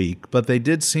seemed weak, but they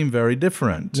did seem very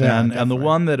different. Yeah, and the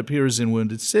one that appears in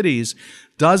Wounded Cities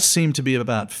does seem to be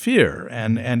about fear.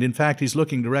 And in fact, he's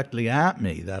looking directly at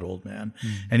me, that old man.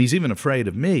 And he's even afraid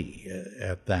of me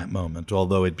at that moment,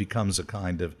 although it becomes a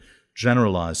kind of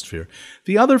generalized fear.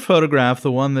 The other photograph,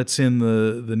 the one that's in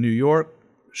the New York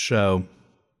show,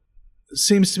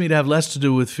 seems to me to have less to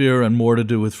do with fear and more to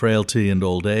do with frailty and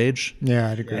old age. Yeah,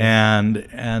 I'd agree.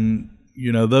 And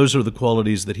those are the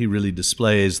qualities that he really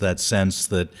displays, that sense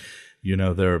that,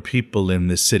 there are people in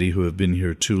this city who have been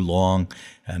here too long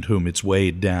and whom it's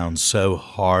weighed down so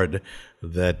hard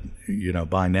that,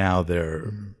 by now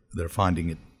they're finding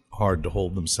it hard to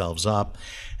hold themselves up.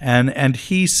 And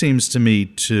he seems to me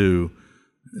to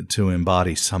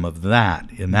embody some of that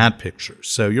in that picture.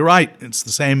 So you're right, it's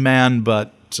the same man,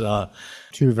 but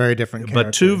two very different characters.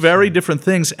 But two very different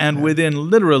things, and within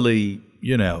literally,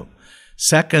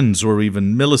 seconds or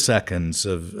even milliseconds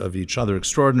of each other.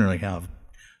 Extraordinary how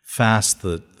fast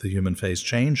the human face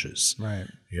changes. Right.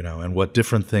 And what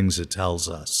different things it tells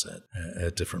us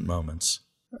at different moments.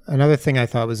 Another thing I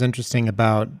thought was interesting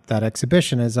about that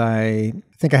exhibition is I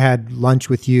think I had lunch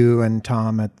with you and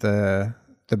Tom at the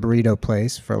burrito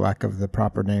place, for lack of the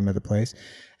proper name of the place.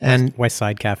 And West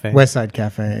Side Cafe. West Side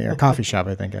Cafe, or coffee shop,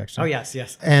 I think, actually. Oh,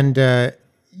 yes. And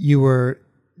you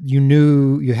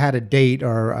knew you had a date,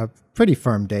 or a pretty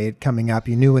firm date coming up.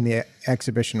 You knew when the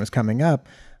exhibition was coming up,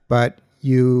 but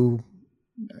you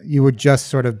were just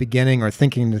sort of beginning or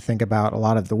thinking about a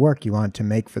lot of the work you wanted to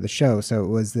make for the show. So it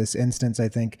was this instance, I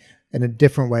think, in a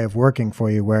different way of working for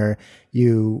you, where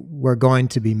you were going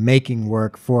to be making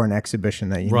work for an exhibition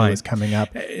that you knew was coming up.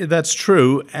 That's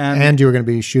true. And you were going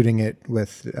to be shooting it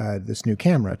with this new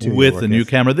camera, too. With the new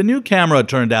camera. The new camera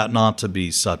turned out not to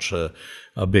be such a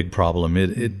big problem.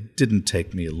 It didn't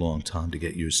take me a long time to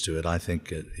get used to it. I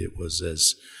think it was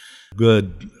as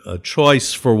good a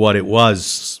choice for what it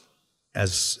was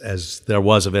as there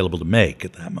was available to make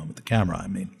at that moment, the camera, I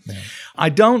mean. Yeah. I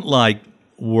don't like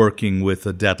working with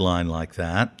a deadline like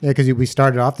that. Yeah, because we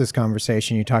started off this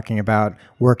conversation, you talking about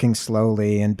working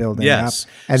slowly and building up.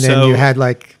 And then you had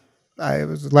it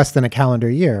was less than a calendar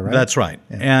year, right? That's right.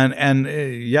 Yeah.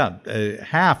 And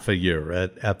half a year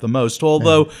at the most,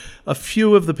 although a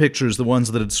few of the pictures, the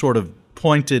ones that had sort of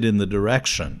pointed in the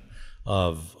direction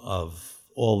of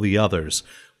all the others,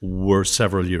 were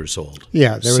several years old.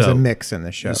 Yeah, there was a mix in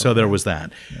the show. So there was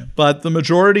that. Yeah. But the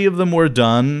majority of them were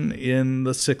done in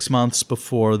the 6 months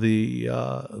before the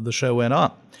show went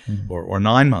up, or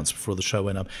 9 months before the show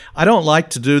went up. I don't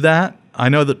like to do that. I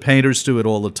know that painters do it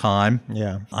all the time.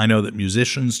 Yeah. I know that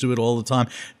musicians do it all the time.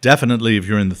 Definitely if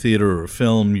you're in the theater or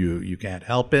film, you can't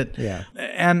help it. Yeah.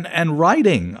 And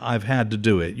writing, I've had to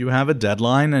do it. You have a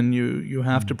deadline and you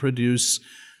have to produce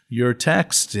your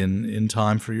text in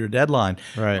time for your deadline.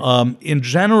 Right. In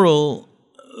general,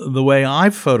 the way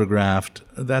I've photographed,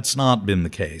 that's not been the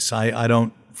case. I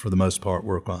don't, for the most part,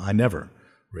 I never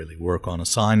really work on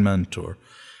assignment or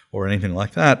anything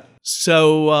like that.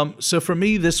 So for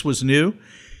me, this was new,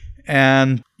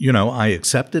 and I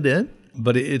accepted it,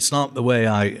 but it's not the way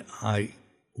I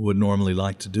would normally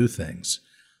like to do things.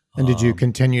 And did you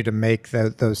continue to make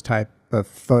those type of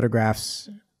photographs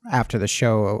after the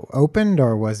show opened,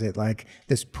 or was it like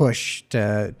this push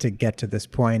to get to this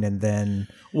point and then?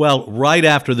 Well, right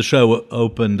after the show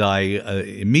opened,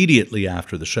 immediately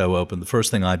after the show opened, the first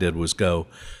thing I did was go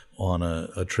on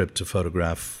a trip to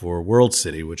photograph for World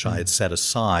City, which I had set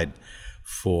aside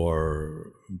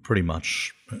for pretty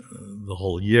much the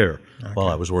whole year while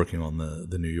I was working on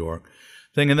the New York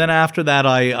thing. And then after that,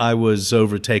 I was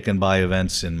overtaken by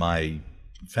events in my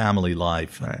family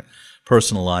life,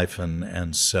 personal life,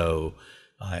 and so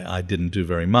I didn't do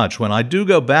very much. When I do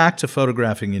go back to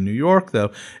photographing in New York,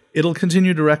 though, it'll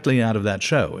continue directly out of that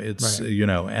show. It's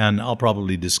and I'll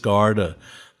probably discard a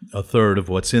third of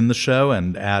what's in the show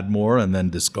and add more, and then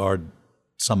discard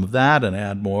some of that and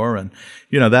add more, and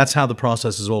that's how the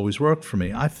process has always worked for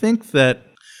me. I think that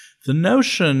the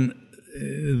notion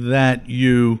that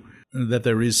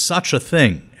there is such a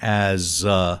thing as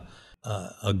a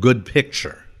good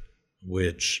picture,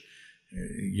 which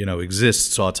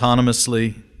exists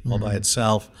autonomously all by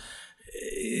itself,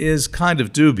 is kind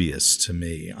of dubious to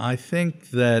me. I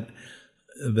think that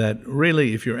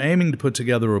really, if you're aiming to put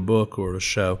together a book or a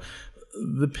show,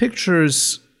 the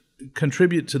pictures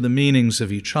contribute to the meanings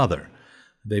of each other.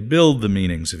 They build the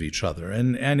meanings of each other,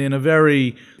 and in a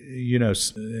very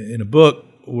in a book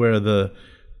where the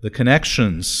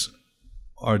connections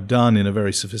are done in a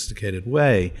very sophisticated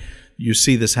way, you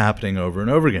see this happening over and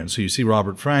over again. So you see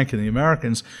Robert Frank and the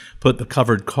Americans put the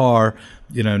covered car,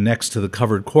 next to the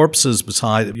covered corpses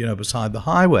beside the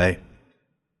highway.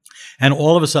 And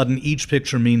all of a sudden, each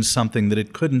picture means something that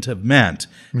it couldn't have meant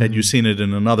had you seen it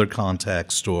in another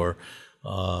context, or,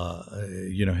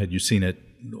 had you seen it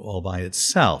all by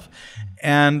itself.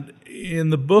 And in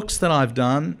the books that I've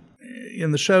done,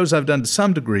 in the shows I've done to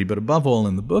some degree, but above all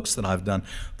in the books that I've done,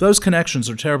 those connections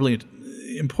are terribly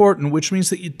important, which means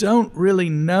that you don't really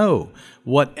know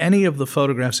what any of the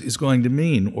photographs is going to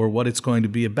mean or what it's going to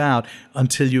be about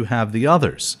until you have the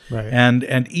others. Right.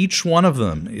 And each one of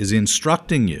them is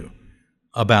instructing you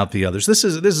about the others. This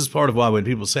is part of why when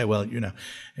people say, well,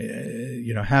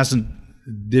 hasn't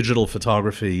digital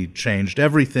photography changed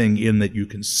everything in that you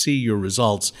can see your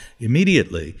results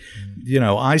immediately?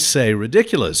 I say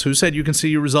ridiculous. Who said you can see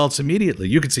your results immediately?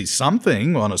 You can see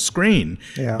something on a screen,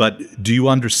 but do you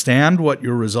understand what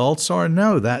your results are?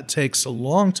 No, that takes a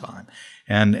long time.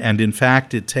 And in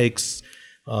fact, it takes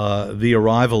the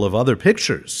arrival of other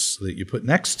pictures that you put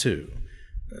next to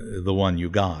the one you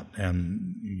got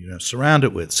and surround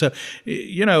it with. So,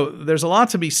 there's a lot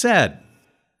to be said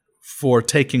for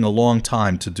taking a long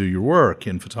time to do your work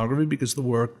in photography, because the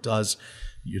work does,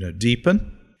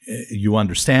 deepen. You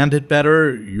understand it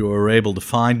better. You're able to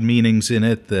find meanings in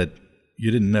it that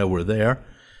you didn't know were there.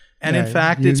 And in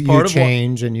fact, it's part of what you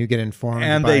change and you get informed.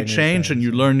 And they change and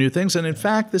you learn new things. And in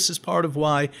fact, this is part of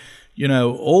why,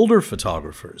 older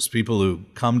photographers, people who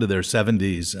come to their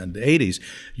 70s and 80s,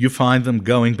 you find them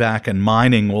going back and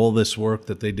mining all this work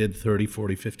that they did 30,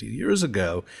 40, 50 years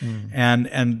ago.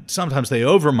 And sometimes they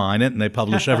overmine it and they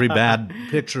publish every bad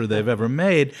picture they've ever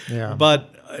made. Yeah. But,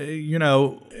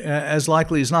 as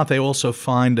likely as not, they also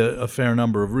find a fair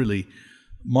number of really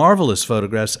marvelous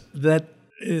photographs that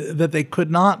they could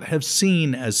not have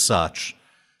seen as such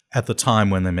at the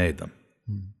time when they made them.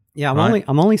 Yeah,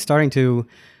 I'm only starting to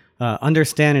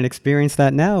understand and experience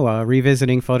that now,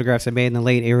 revisiting photographs I made in the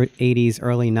late 80s,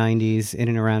 early 90s in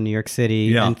and around New York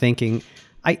City, and thinking,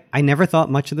 I never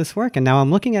thought much of this work, and now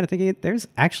I'm looking at it thinking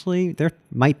there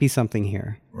might be something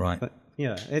here. Right. But,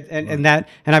 and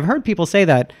I've heard people say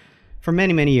that for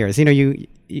many, many years.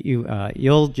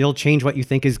 You'll change what you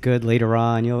think is good later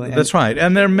on. That's right.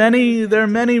 And there are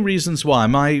many reasons why.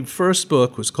 My first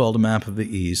book was called A Map of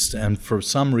the East, and for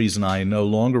some reason I no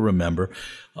longer remember,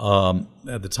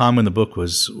 at the time when the book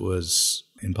was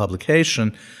in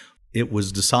publication, it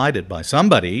was decided by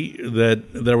somebody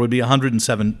that there would be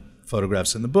 107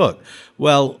 photographs in the book.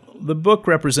 Well, the book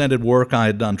represented work I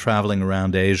had done traveling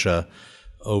around Asia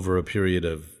over a period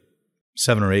of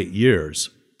 7 or 8 years.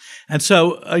 And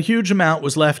so a huge amount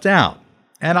was left out.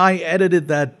 And I edited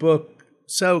that book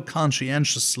so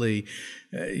conscientiously,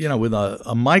 with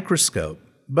a microscope.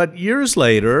 But years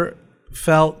later,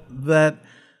 felt that,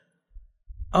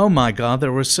 oh my God,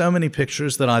 there were so many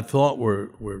pictures that I thought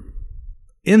were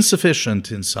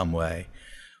insufficient in some way,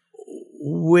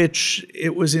 which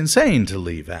it was insane to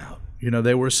leave out.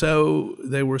 They were so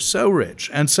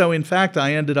rich. And so, in fact,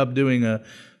 I ended up doing a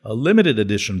limited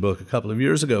edition book a couple of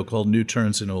years ago called New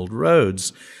Turns in Old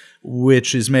Roads,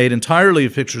 which is made entirely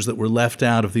of pictures that were left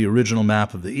out of the original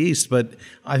Map of the East. But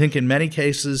I think in many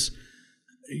cases,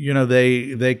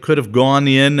 they could have gone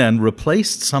in and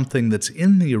replaced something that's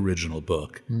in the original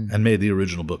book and made the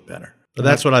original book better. But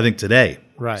that's what I think today.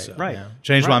 Right. So, right.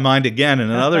 Changed my mind again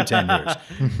in another 10 years.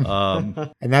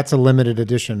 And that's a limited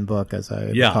edition book, as I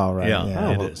recall, right?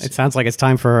 Yeah, it is. It sounds like it's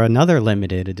time for another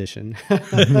limited edition.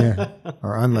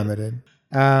 Or unlimited.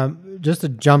 Just to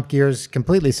jump gears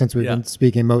completely, since we've been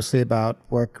speaking mostly about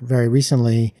work very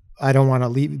recently, I don't want to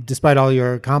leave, despite all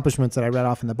your accomplishments that I read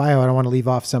off in the bio, I don't want to leave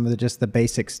off some of the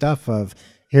basic stuff of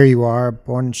here you are,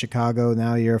 born in Chicago,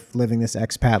 now you're living this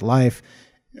expat life.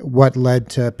 what led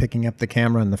to picking up the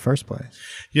camera in the first place?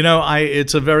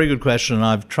 It's a very good question, and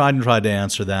I've tried to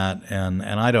answer that, and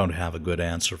I don't have a good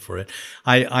answer for it.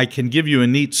 I can give you a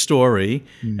neat story,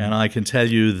 and I can tell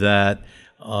you that,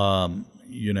 I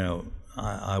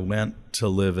went to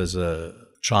live as a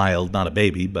child, not a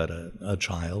baby, but a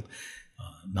child,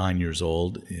 9 years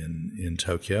old in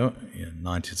Tokyo in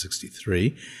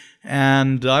 1963.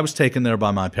 And I was taken there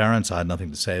by my parents. I had nothing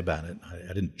to say about it.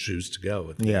 I didn't choose to go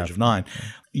at the age of 9.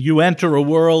 You enter a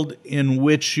world in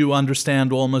which you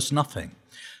understand almost nothing.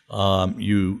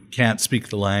 You can't speak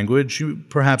the language. You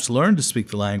perhaps learn to speak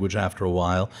the language after a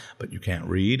while, but you can't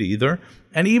read either.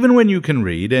 And even when you can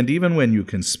read, and even when you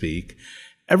can speak,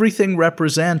 everything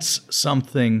represents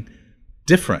something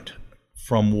different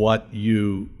from what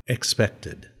you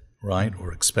expected, right,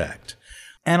 or expect.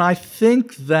 And I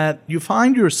think that you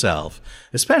find yourself,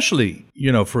 especially,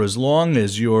 for as long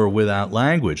as you're without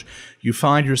language, you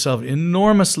find yourself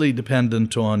enormously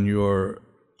dependent on your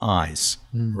eyes,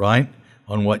 right?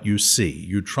 On what you see.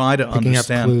 You try to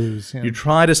understand. Clues, You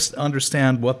try to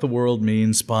understand what the world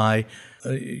means by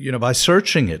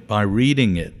searching it, by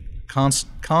reading it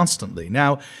constantly.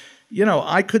 Now,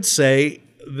 I could say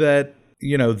that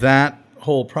that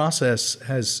whole process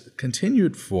has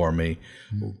continued for me,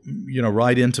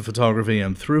 right into photography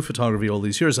and through photography all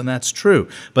these years, and that's true.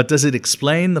 But does it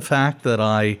explain the fact that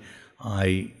I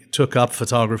took up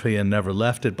photography and never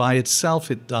left it? By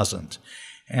itself, it doesn't.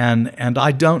 And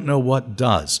I don't know what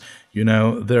does.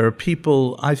 There are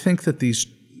people, I think that these,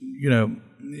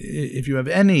 if you have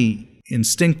any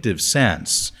intuitive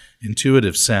sense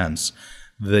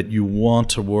that you want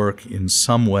to work in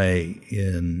some way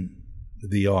in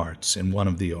the arts, in one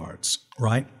of the arts,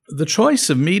 right? The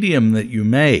choice of medium that you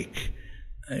make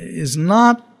is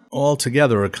not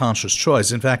altogether a conscious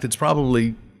choice. In fact, it's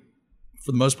probably,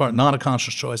 for the most part, not a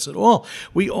conscious choice at all.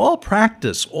 We all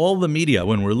practice all the media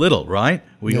when we're little, right?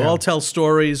 We all tell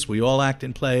stories, we all act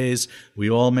in plays, we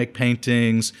all make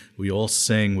paintings, we all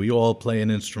sing, we all play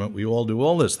an instrument, we all do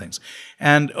all those things.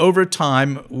 And over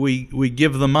time, we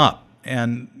give them up.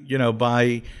 And,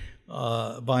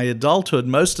 by adulthood,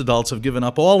 most adults have given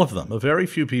up all of them. A very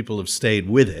few people have stayed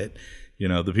with it,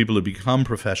 the people who become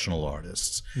professional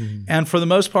artists. And for the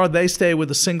most part, they stay with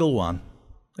a single one.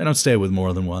 They don't stay with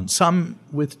more than one, some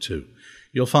with two.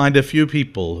 You'll find a few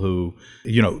people who,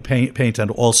 paint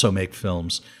and also make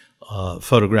films,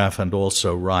 photograph and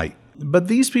also write. But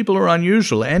these people are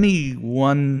unusual. Any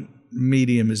one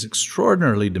medium is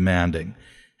extraordinarily demanding.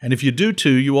 And if you do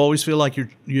two, you always feel like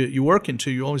you work in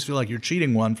two, you always feel like you're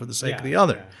cheating one for the sake of the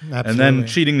other. Yeah. And then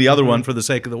cheating the other one for the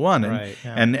sake of the one. Right.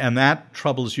 And that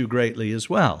troubles you greatly as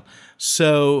well.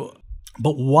 So,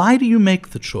 but why do you make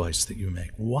the choice that you make?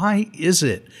 Why is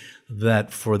it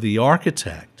that for the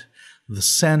architect, the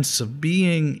sense of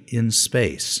being in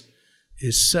space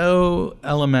is so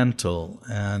elemental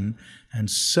and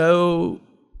so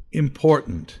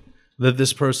important that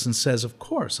this person says, of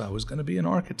course, I was going to be an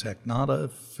architect, not a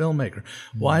filmmaker?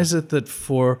 Why is it that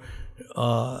for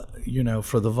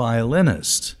the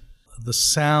violinist, the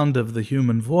sound of the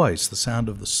human voice, the sound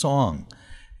of the song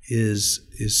is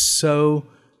so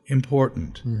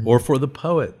important? Or for the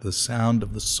poet, the sound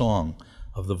of the song,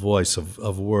 of the voice,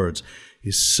 of words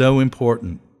is so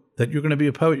important that you're going to be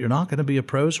a poet. You're not going to be a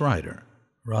prose writer,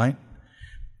 right?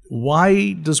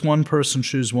 Why does one person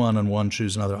choose one and one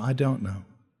choose another? I don't know.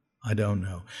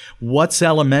 What's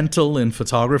elemental in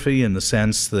photography in the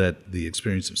sense that the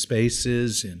experience of space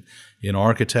is, in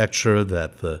architecture,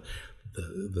 that the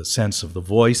sense of the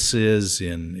voice is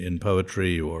in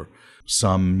poetry or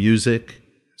some music,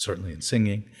 certainly in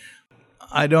singing.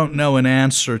 I don't know an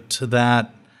answer to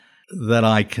that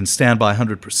I can stand by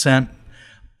 100%,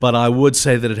 but I would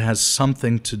say that it has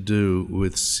something to do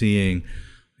with seeing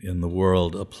in the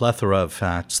world a plethora of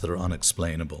facts that are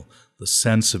unexplainable. The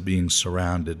sense of being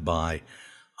surrounded by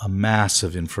a mass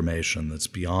of information that's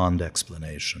beyond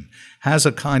explanation has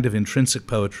a kind of intrinsic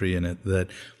poetry in it that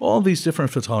all these different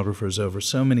photographers over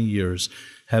so many years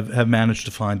have managed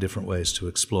to find different ways to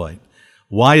exploit.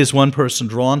 Why is one person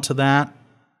drawn to that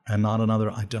and not another?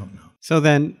 I don't know. So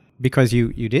then, because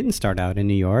you didn't start out in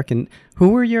New York, and who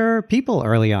were your people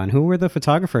early on? Who were the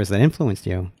photographers that influenced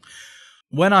you?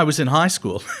 When I was in high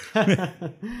school,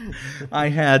 I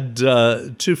had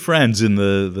two friends in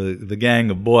the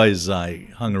gang of boys I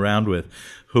hung around with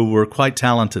who were quite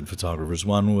talented photographers.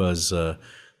 One was a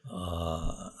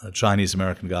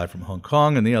Chinese-American guy from Hong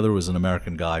Kong, and the other was an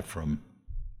American guy from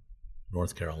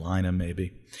North Carolina,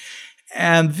 maybe.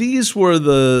 And these were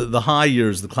the high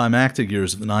years, the climactic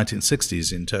years of the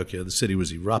 1960s in Tokyo. The city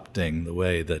was erupting the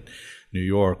way that New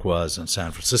York was, and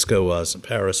San Francisco was, and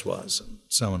Paris was, and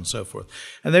so on and so forth.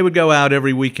 And they would go out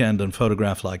every weekend and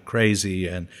photograph like crazy,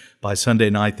 and by Sunday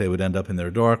night they would end up in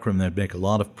their darkroom. They'd make a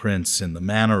lot of prints in the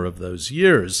manner of those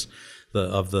years,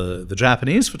 the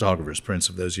Japanese photographers' prints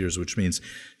of those years, which means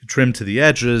trimmed to the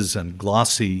edges and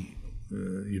glossy,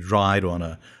 dried on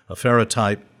a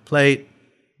ferrotype plate.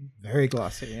 Very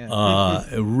glossy, yeah.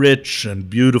 Rich and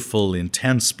beautiful,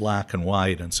 intense black and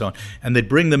white, and so on. And they'd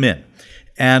bring them in.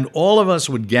 And all of us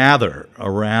would gather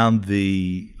around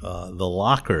the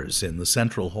lockers in the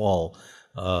central hall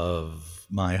of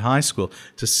my high school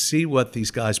to see what these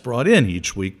guys brought in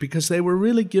each week, because they were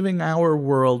really giving our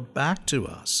world back to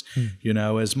us,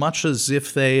 as much as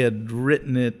if they had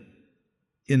written it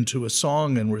into a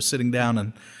song and were sitting down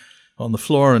and on the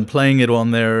floor and playing it on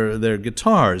their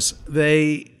guitars.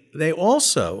 They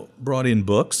also brought in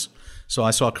books. So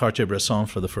I saw Cartier-Bresson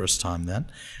for the first time then.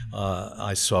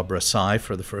 I saw Brassai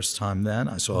for the first time then.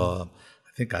 I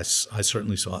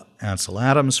certainly saw Ansel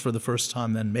Adams for the first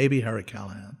time then, maybe Harry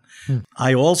Callahan.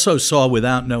 I also saw,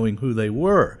 without knowing who they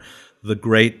were, the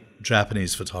great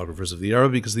Japanese photographers of the era,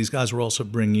 because these guys were also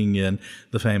bringing in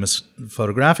the famous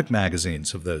photographic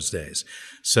magazines of those days.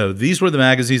 So these were the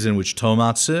magazines in which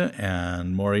Tomatsu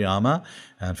and Moriyama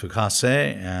and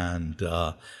Fukase and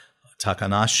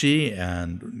Takanashi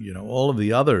and all of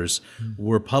the others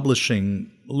were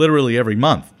publishing literally every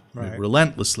month,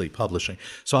 relentlessly publishing.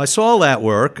 So I saw all that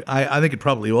work. I think it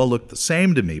probably all looked the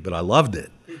same to me, but I loved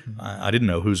it. I didn't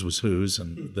know whose was whose,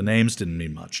 and the names didn't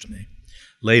mean much to me.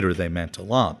 Later, they meant a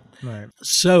lot. Right.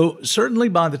 So certainly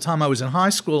by the time I was in high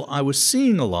school, I was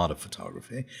seeing a lot of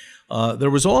photography.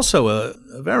 There was also a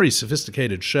very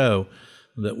sophisticated show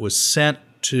that was sent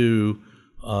to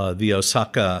the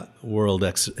Osaka World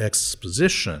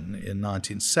Exposition in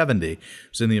 1970. It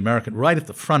was in the right at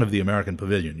the front of the American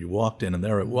Pavilion. You walked in and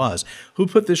there it was. Who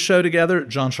put this show together?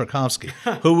 John Sharkovsky.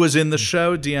 Who was in the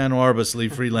show? Deanne Orbis, Lee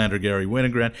Friedlander, Gary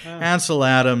Winogrand, Ansel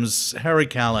Adams, Harry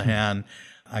Callahan.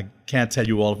 I can't tell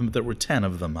you all of them, but there were 10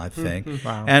 of them, I think.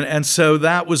 Wow. And so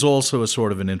that was also a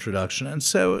sort of an introduction. And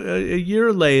so a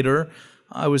year later,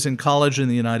 I was in college in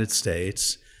the United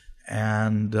States,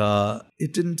 and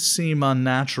it didn't seem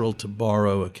unnatural to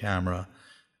borrow a camera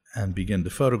and begin to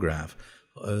photograph.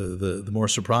 The more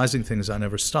surprising thing is I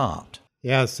never stopped.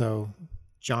 Yeah, so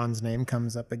John's name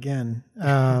comes up again.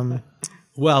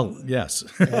 Well, yes.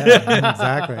 Yeah,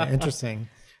 exactly. Interesting.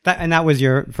 That was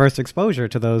your first exposure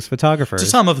to those photographers. To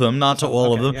some of them, not to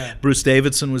all of them. Yeah. Bruce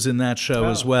Davidson was in that show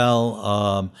as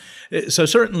well. So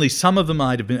certainly some of them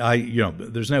might have been.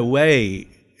 There's no way,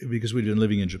 because we'd been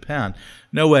living in Japan,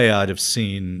 no way I'd have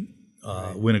seen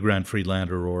Winogrand,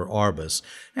 Friedlander, or Orbis.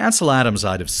 Ansel Adams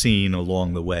I'd have seen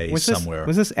along the way somewhere.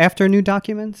 Was this after New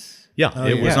Documents? Yeah,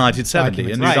 it was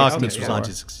 1970, and New Documents was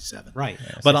 1967. Right.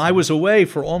 But I was away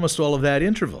for almost all of that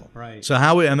interval. Right. So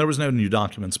and there was no New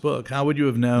Documents book. How would you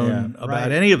have known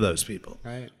about any of those people?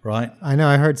 Right. I know.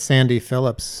 I heard Sandy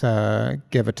Phillips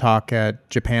give a talk at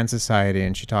Japan Society,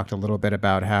 and she talked a little bit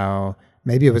about how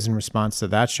maybe it was in response to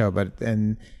that show, but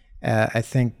I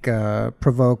think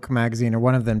Provoke magazine or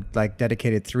one of them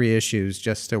dedicated 3 issues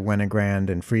just to Winogrand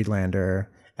and Friedlander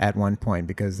at one point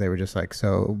because they were just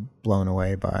so blown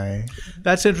away by.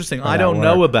 That's interesting. I don't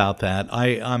know about that.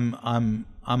 I'm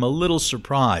a little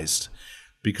surprised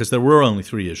because there were only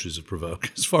 3 issues of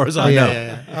Provoke, as far as I know.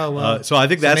 Yeah. Oh well. So I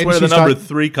think that's where the number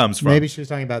 3 comes from. Maybe she was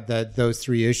talking about that those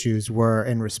 3 issues were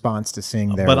in response to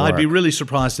seeing their But work. I'd be really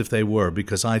surprised if they were,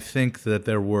 because I think that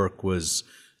their work was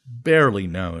barely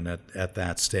known at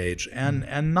that stage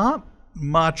and not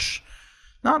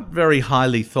very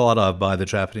highly thought of by the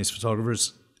Japanese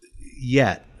photographers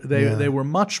yet. They were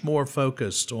much more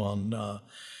focused on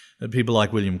people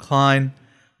like William Klein.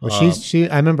 Well,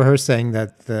 I remember her saying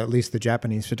that at least the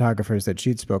Japanese photographers that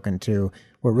she'd spoken to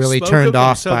were really turned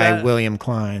off by William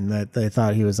Klein, that they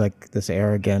thought he was this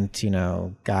arrogant,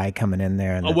 guy coming in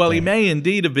there. And he may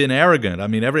indeed have been arrogant. I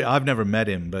mean, I've never met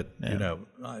him, but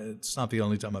it's not the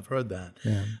only time I've heard that.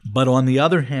 Yeah. But on the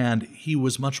other hand, he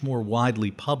was much more widely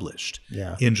published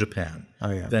in Japan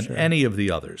than any of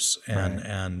the others.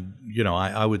 And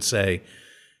I would say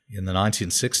in the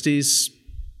 1960s,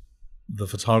 the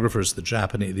photographers,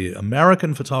 the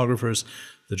American photographers,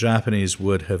 the Japanese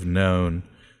would have known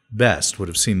best, would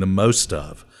have seen the most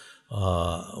of,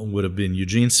 would have been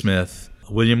Eugene Smith,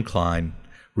 William Klein,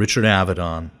 Richard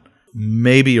Avedon,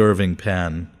 maybe Irving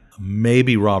Penn,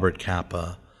 maybe Robert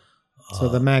Capa. So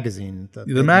the magazine.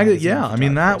 The magazine, yeah. I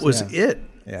mean, that was it,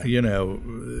 Yeah.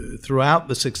 Throughout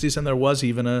the 60s, and there was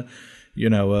even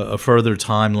a further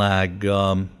time lag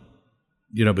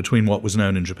between what was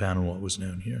known in Japan and what was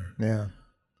known here. Yeah.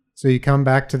 So you come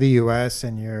back to the U.S.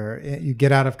 and you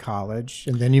get out of college,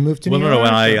 and then you move to New York? Well, no.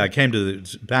 When I came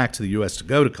back to the U.S. to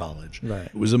go to college, Right.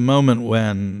 It was a moment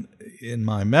when, in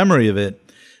my memory of it,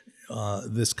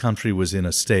 this country was in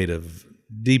a state of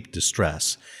deep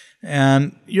distress.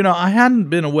 And, I hadn't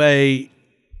been away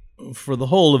for the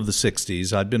whole of the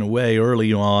 60s. I'd been away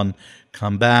early on,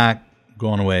 come back,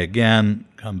 gone away again,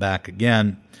 come back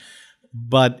again.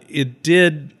 But it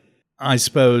did, I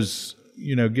suppose,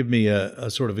 give me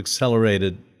a sort of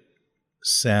accelerated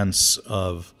sense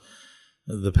of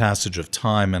the passage of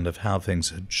time and of how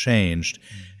things had changed.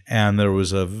 And there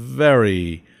was a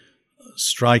very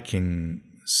striking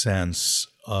sense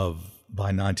of, by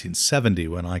 1970,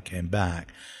 when I came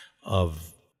back,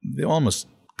 of the almost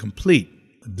complete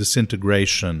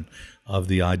disintegration of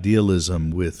the idealism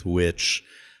with which,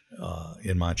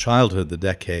 in my childhood, the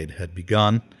decade had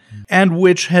begun, and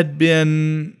which had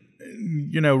been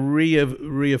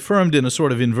reaffirmed in a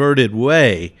sort of inverted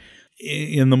way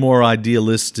in the more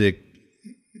idealistic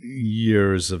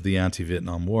years of the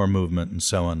anti-Vietnam War movement and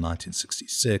so on,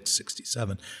 1966,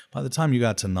 67. By the time you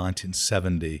got to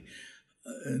 1970,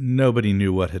 nobody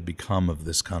knew what had become of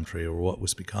this country or what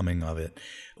was becoming of it,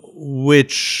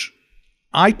 which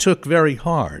I took very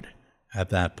hard at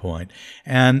that point.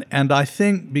 And I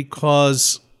think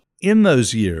because in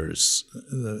those years,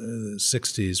 the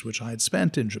 60s, which I had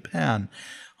spent in Japan,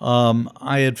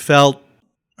 I had felt,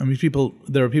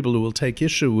 there are people who will take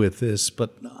issue with this,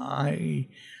 but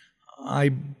I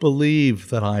believe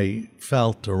that I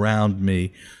felt around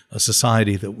me a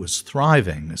society that was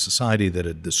thriving, a society that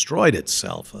had destroyed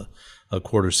itself a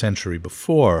quarter century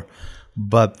before,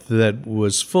 but that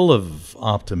was full of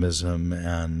optimism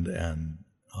and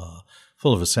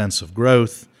full of a sense of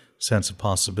growth, sense of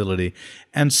possibility.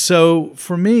 And so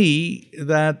for me,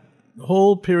 that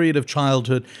whole period of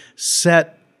childhood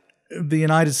set the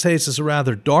United States as a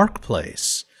rather dark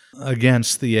place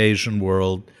against the Asian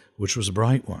world, which was a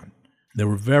bright one. They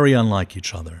were very unlike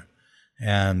each other.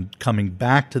 And coming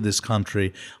back to this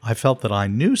country, I felt that I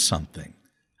knew something,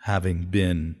 having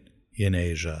been in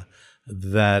Asia,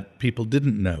 that people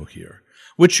didn't know here,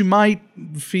 which you might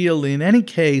feel in any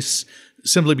case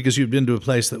simply because you'd been to a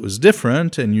place that was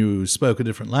different and you spoke a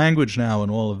different language now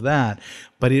and all of that.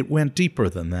 But it went deeper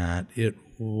than that. It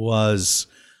was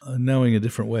knowing a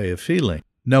different way of feeling,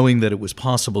 knowing that it was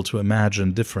possible to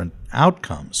imagine different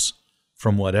outcomes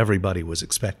from what everybody was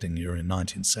expecting here in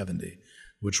 1970,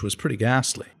 which was pretty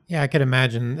ghastly. Yeah, I could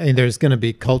imagine. There's going to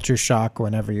be culture shock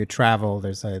whenever you travel.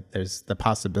 There's the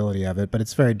possibility of it, but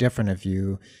it's very different if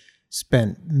you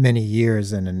spent many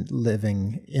years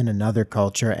living in another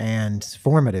culture and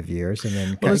formative years, and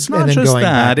then well, it's not just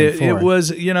that. It was,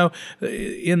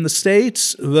 in the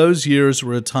States, those years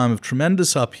were a time of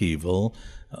tremendous upheaval.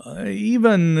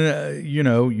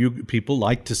 People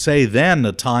like to say then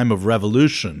a time of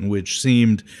revolution, which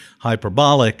seemed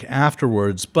hyperbolic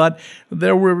afterwards, but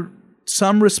there were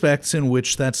some respects in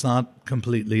which that's not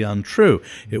completely untrue.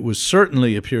 It was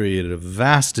certainly a period of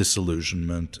vast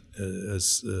disillusionment,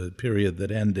 a period that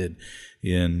ended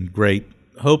in great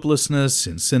hopelessness,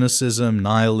 in cynicism,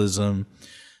 nihilism,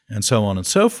 and so on and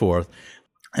so forth.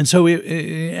 And so,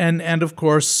 and of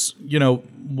course,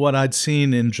 what I'd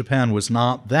seen in Japan was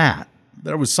not that.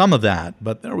 There was some of that,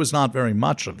 but there was not very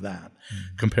much of that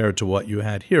compared to what you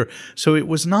had here. So it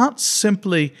was not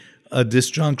simply a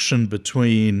disjunction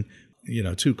between,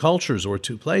 two cultures or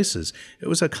two places. It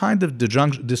was a kind of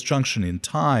disjunction in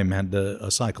time and a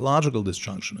psychological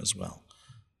disjunction as well.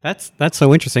 That's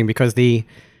so interesting because the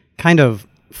kind of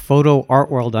photo art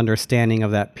world understanding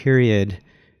of that period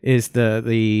is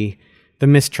the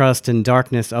mistrust and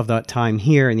darkness of that time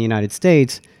here in the United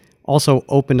States also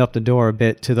opened up the door a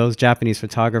bit to those Japanese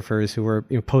photographers who were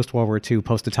post-World War II,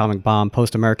 post-atomic bomb,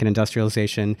 post-American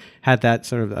industrialization, had that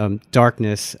sort of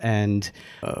darkness and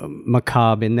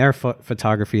macabre in their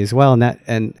photography as well.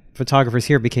 And photographers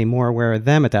here became more aware of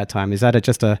them at that time. Is that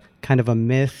just a kind of a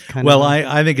myth?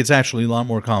 I think it's actually a lot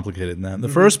more complicated than that. In the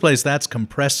first place, that's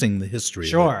compressing the history.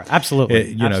 Sure,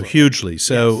 absolutely. Absolutely. Hugely.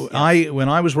 So yes. When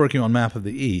I was working on Map of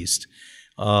the East,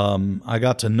 I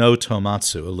got to know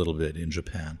Tomatsu a little bit in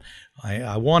Japan.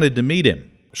 I wanted to meet him.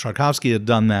 Sharkovsky had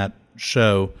done that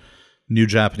show, New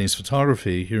Japanese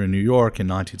Photography, here in New York in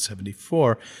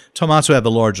 1974. Tomatsu had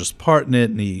the largest part in it,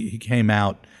 and he came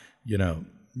out,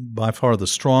 by far the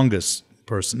strongest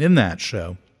person in that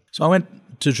show. So I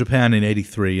went to Japan in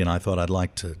 83, and I thought I'd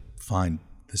like to find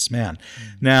this man.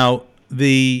 Now,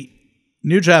 the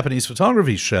New Japanese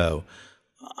Photography show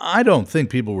I don't think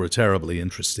people were terribly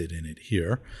interested in it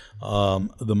here.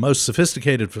 The most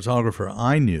sophisticated photographer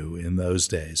I knew in those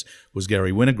days was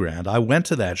Gary Winogrand. I went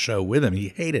to that show with him. He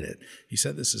hated it. He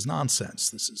said, "This is nonsense.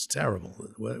 This is terrible.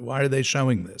 Why are they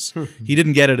showing this?" He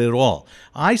didn't get it at all.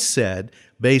 I said,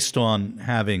 based on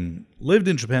having lived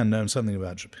in Japan, known something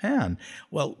about Japan,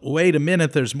 well, wait a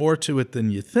minute, there's more to it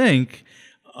than you think.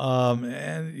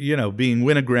 And, being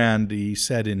Winogrand, he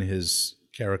said in his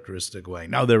characteristic way,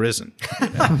 "No, there isn't."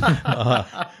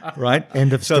 Right?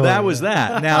 End of story. So that was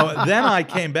that. Now, then I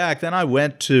came back. Then I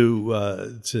went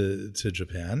to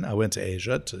Japan. I went to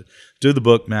Asia to do the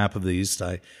book Map of the East.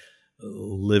 I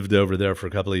lived over there for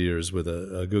a couple of years with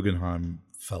a Guggenheim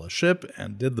Fellowship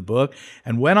and did the book.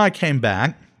 And when I came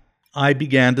back, I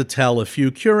began to tell a few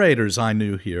curators I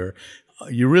knew here,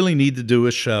 you really need to do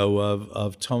a show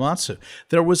of Tomatsu.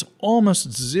 There was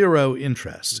almost zero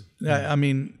interest. I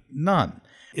mean, none.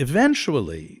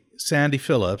 Eventually, Sandy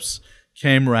Phillips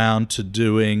came round to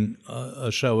doing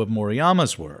a show of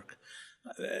Moriyama's work.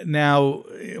 Now,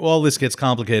 all this gets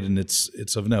complicated and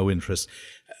it's of no interest.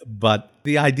 But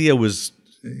the idea was,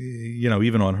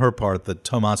 even on her part, that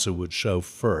Tomatsu would show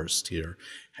first here.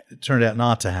 It turned out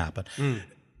not to happen.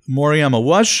 Moriyama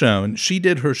was shown. She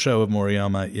did her show of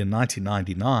Moriyama in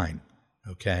 1999,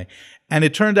 okay? And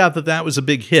it turned out that was a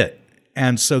big hit.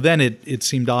 And so then it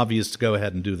seemed obvious to go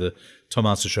ahead and do the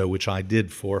Tomatsu show, which I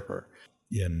did for her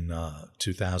in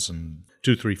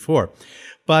 2002, 3, 4.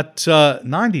 But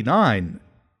 99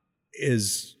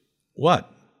 is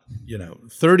what?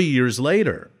 30 years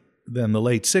later than the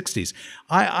late 60s.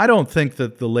 I don't think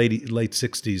that the late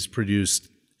 60s produced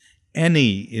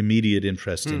any immediate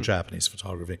interest in Japanese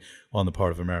photography on the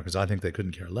part of Americans. I think they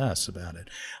couldn't care less about it.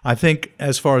 I think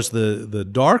as far as the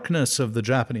darkness of the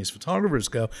Japanese photographers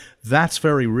go, that's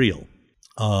very real.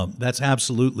 That's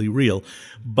absolutely real.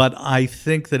 But I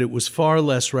think that it was far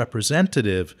less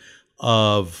representative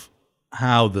of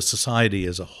how the society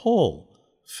as a whole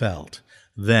felt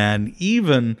than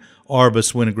even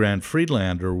Arbus, Winogrand,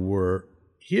 Friedlander were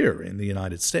here in the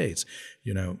United States.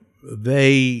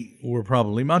 They were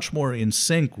probably much more in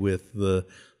sync with the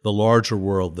larger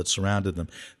world that surrounded them.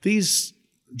 These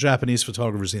Japanese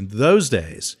photographers in those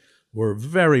days were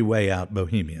very way out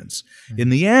bohemians. In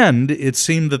the end, it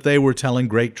seemed that they were telling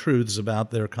great truths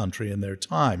about their country and their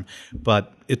time,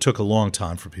 but it took a long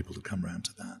time for people to come around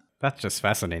to that. That's just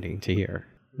fascinating to hear.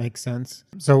 Makes sense.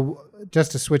 So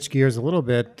just to switch gears a little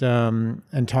bit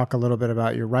and talk a little bit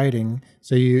about your writing.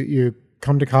 So you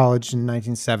come to college in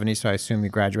 1970, so I assume you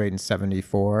graduate in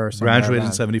 74 or something. Graduated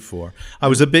in 74. I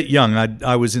was a bit young.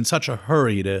 I was in such a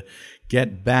hurry to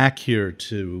get back here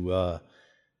to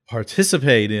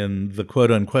participate in the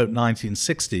quote-unquote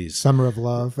 1960s. Summer of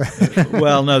Love.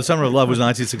 Well, no, Summer of Love was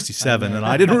 1967, and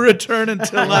I didn't return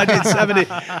until 1970.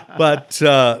 But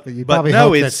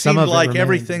no, it seemed like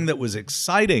everything that was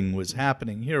exciting was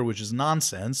happening here, which is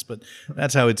nonsense, but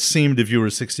that's how it seemed if you were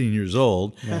 16 years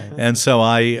old. Right. And so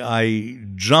I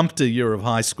jumped a year of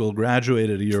high school,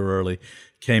 graduated a year early,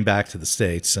 came back to the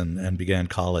States, and began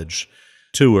college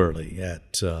too early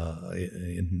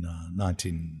in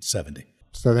 1970.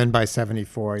 So then by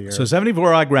 74, you're... So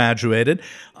 74, I graduated.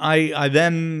 I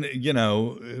then,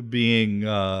 being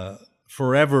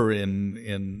forever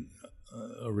in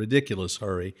a ridiculous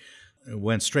hurry,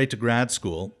 went straight to grad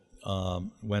school,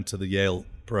 went to the Yale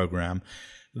program,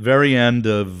 the very end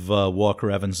of Walker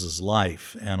Evans's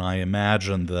life, and I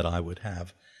imagined that I would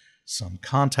have some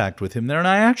contact with him there. And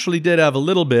I actually did have a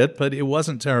little bit, but it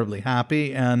wasn't terribly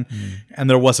happy, and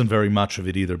there wasn't very much of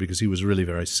it either because he was really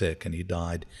very sick, and he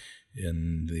died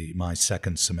in my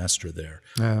second semester there.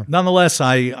 Yeah. Nonetheless,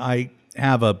 I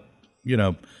have a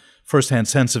firsthand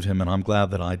sense of him, and I'm glad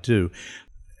that I do.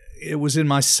 It was in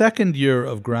my second year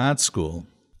of grad school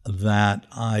that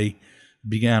I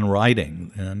began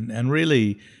writing, and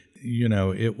really,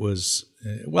 it was,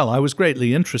 I was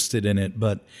greatly interested in it,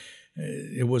 but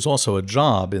it was also a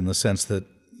job in the sense that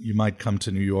you might come to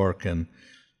New York and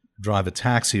drive a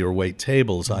taxi or wait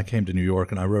tables. I came to New York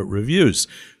and I wrote reviews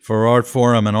for Art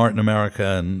Forum and Art in America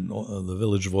and the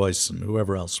Village Voice and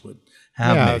whoever else would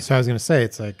have me. Yeah, so I was going to say,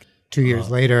 it's like 2 years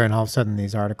later and all of a sudden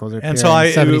these articles are appearing. And so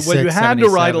you had to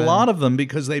write a lot of them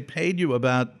because they paid you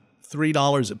about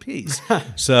 $3 a piece.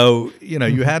 So,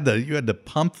 you had to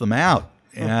pump them out,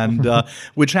 and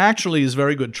which actually is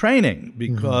very good training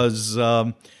because,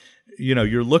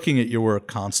 you're looking at your work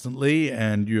constantly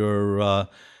and you're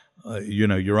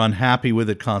unhappy with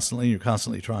it constantly. You're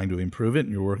constantly trying to improve it,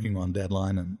 and you're working on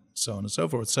deadline and so on and so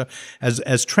forth. So,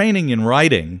 as training in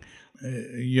writing,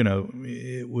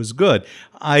 it was good.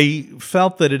 I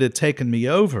felt that it had taken me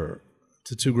over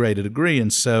to too great a degree.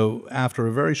 And so after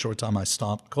a very short time, I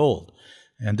stopped cold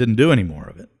and didn't do any more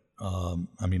of it.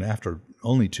 After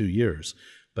only 2 years.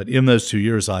 But in those 2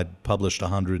 years, I'd published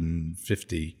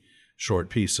 150 short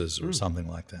pieces or something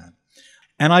like that.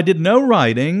 And I did no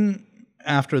writing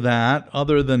after that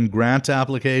other than grant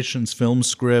applications, film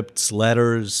scripts,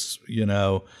 letters,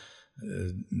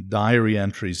 diary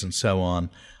entries and so on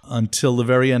until the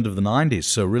very end of the 90s,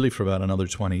 so really for about another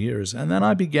 20 years. And then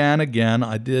I began again.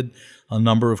 I did a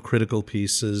number of critical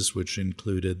pieces, which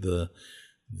included the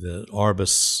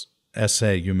Arbus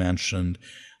essay you mentioned.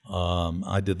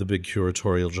 I did the big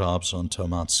curatorial jobs on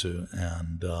Tomatsu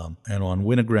and on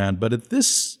Winogrand. But at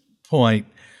this point,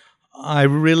 I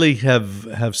really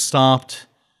have stopped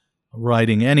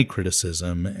writing any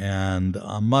criticism, and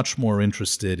I'm much more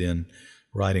interested in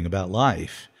writing about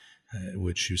life,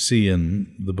 which you see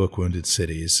in the book Wounded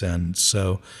Cities. And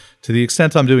so to the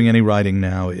extent I'm doing any writing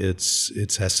now, it's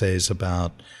essays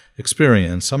about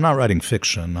experience. I'm not writing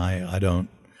fiction. I don't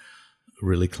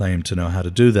really claim to know how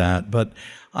to do that. But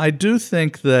I do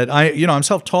think that I'm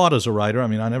self-taught as a writer. I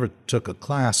mean, I never took a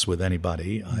class with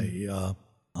anybody.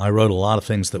 I wrote a lot of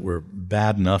things that were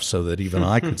bad enough so that even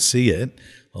I could see it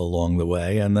along the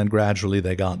way, and then gradually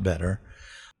they got better.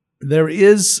 There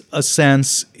is a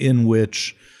sense in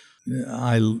which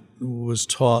I was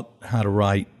taught how to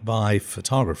write by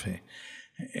photography,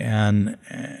 and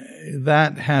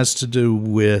that has to do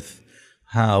with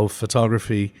how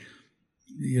photography,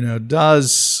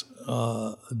 does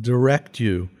direct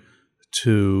you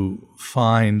to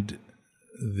find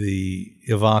the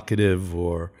evocative,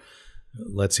 or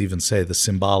let's even say the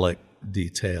symbolic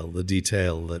detail, the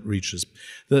detail that reaches,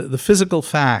 the physical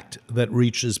fact that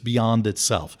reaches beyond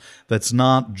itself. That's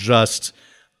not just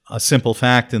a simple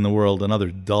fact in the world, another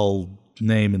dull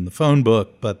name in the phone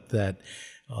book, but that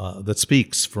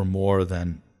speaks for more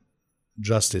than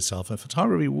just itself. And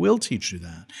photography will teach you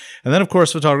that. And then, of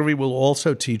course, photography will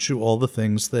also teach you all the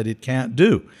things that it can't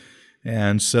do.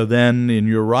 And so then in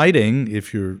your writing,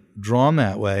 if you're drawn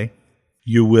that way,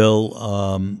 you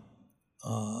will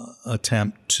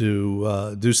attempt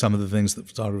to do some of the things that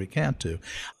photography can't do.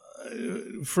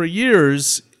 For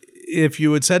years, if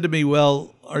you had said to me,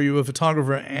 well, are you a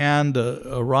photographer and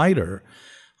a writer?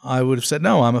 I would have said,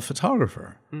 no, I'm a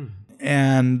photographer.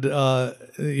 And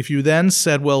if you then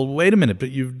said, well, wait a minute, but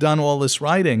you've done all this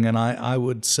writing, and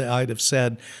I'd have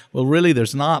said, well, really,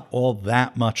 there's not all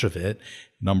that much of it,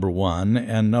 number one.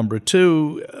 And number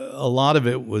two, a lot of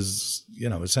it was,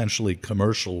 essentially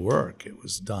commercial work. It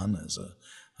was done as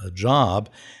a job.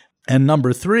 And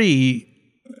number three,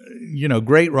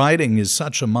 great writing is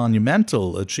such a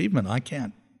monumental achievement. I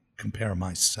can't compare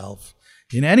myself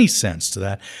in any sense to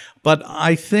that. But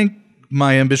I think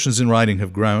my ambitions in writing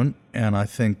have grown, and I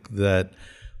think that,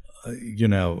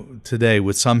 today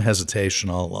with some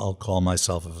hesitation, I'll call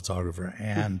myself a photographer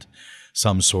and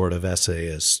some sort of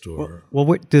essayist. Or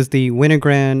what does the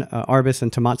Winogrand, Arbus,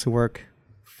 and Tomatsu work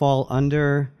fall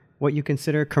under what you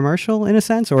consider commercial in a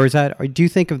sense, or do you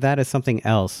think of that as something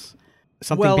else?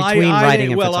 Something between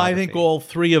writing and photography? I think all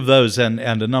three of those and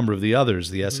a number of the others,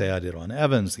 the essay I did on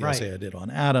Evans, the essay I did on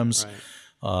Adams,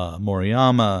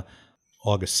 Moriyama,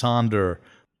 August Sander.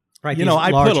 Right,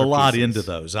 I put a lot pieces into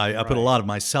those. I put a lot of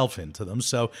myself into them.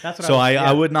 So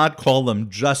I would not call them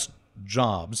just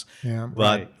jobs. Yeah.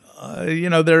 But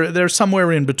they're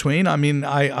somewhere in between. I mean,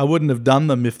 I wouldn't have done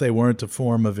them if they weren't a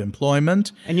form of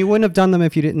employment. And you wouldn't have done them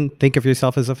if you didn't think of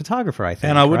yourself as a photographer, I think.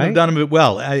 And I wouldn't have done them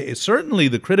well. Certainly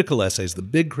the critical essays, the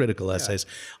big critical essays,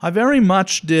 I very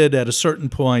much did at a certain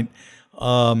point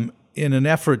in an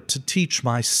effort to teach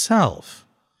myself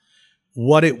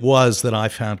what it was that I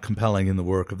found compelling in the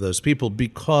work of those people,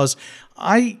 because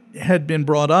I had been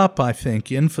brought up, I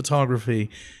think, in photography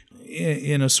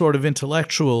in a sort of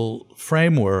intellectual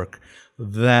framework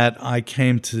that I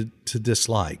came to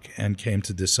dislike and came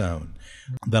to disown,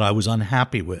 that I was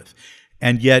unhappy with.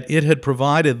 And yet it had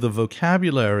provided the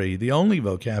vocabulary, the only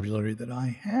vocabulary that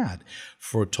I had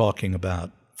for talking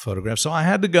about photographs. So I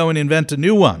had to go and invent a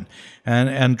new one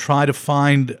and try to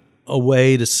find a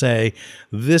way to say,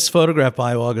 this photograph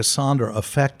by August Sander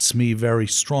affects me very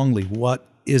strongly. What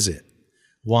is it?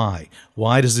 Why?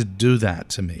 Why does it do that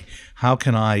to me? How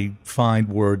can I find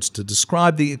words to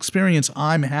describe the experience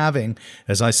I'm having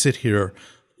as I sit here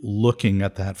looking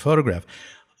at that photograph?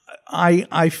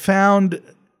 I found,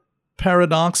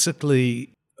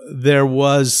 paradoxically, there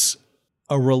was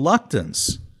a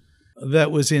reluctance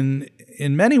that was in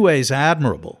many ways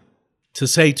admirable to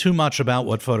say too much about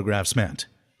what photographs meant.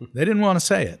 They didn't want to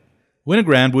say it.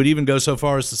 Winogrand would even go so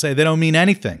far as to say they don't mean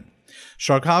anything.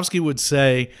 Sharkovsky would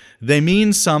say, they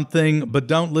mean something, but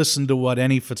don't listen to what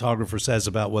any photographer says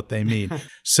about what they mean.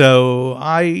 So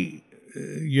I,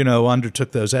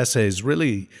 undertook those essays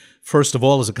really, first of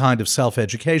all, as a kind of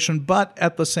self-education, but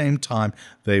at the same time,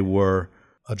 they were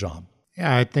a job.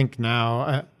 Yeah, I think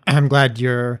now I'm glad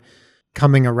you're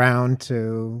coming around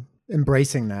to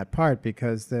embracing that part,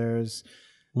 because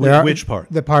which part?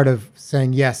 The part of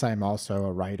saying, yes, I'm also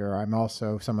a writer. I'm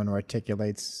also someone who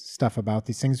articulates stuff about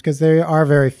these things, because there are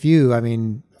very few. I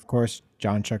mean, of course,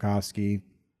 John Sharkovsky,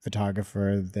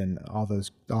 photographer, then all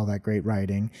that great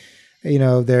writing.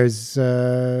 There's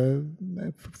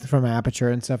from Aperture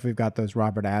and stuff, we've got those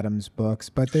Robert Adams books,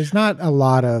 but there's not a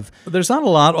lot.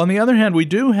 On the other hand, we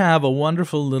do have a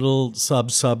wonderful little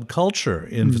subculture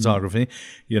in photography.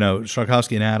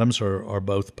 Sharkovsky and Adams are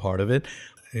both part of it.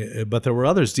 But there were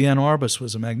others. Diane Arbus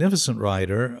was a magnificent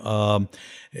writer.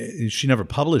 She never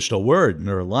published a word in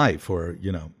her life, or,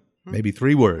 maybe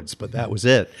 3 words, but that was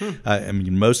it.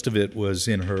 Most of it was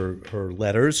in her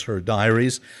letters, her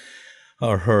diaries,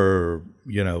 or her,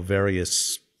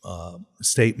 various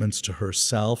statements to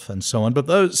herself and so on.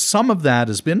 But some of that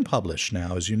has been published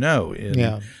now, as you know,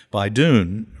 by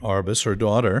Dune Arbus, her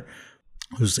daughter,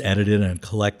 who's edited and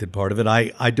collected part of it.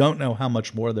 I don't know how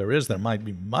much more there is. There might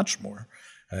be much more.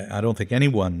 I don't think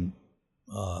anyone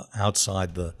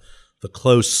outside the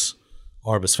close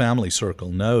Arbus family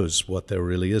circle knows what there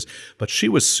really is. But she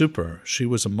was super. She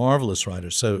was a marvelous writer.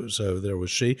 So there was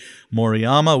she.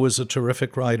 Moriyama was a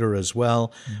terrific writer as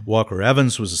well. Walker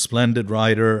Evans was a splendid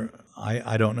writer.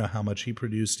 I don't know how much he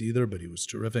produced either, but he was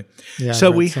terrific. Yeah,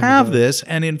 so we have this.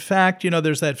 And in fact,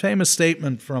 there's that famous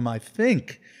statement from, I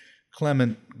think,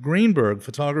 Clement Greenberg,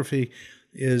 photography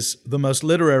is the most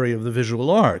literary of the visual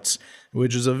arts,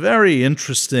 which is a very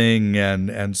interesting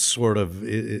and sort of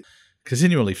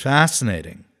continually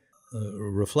fascinating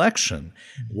reflection.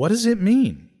 What does it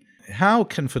mean? How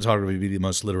can photography be the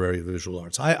most literary of the visual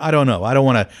arts? I don't know. I don't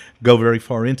want to go very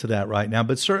far into that right now,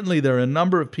 but certainly there are a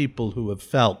number of people who have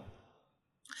felt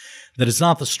that it's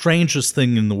not the strangest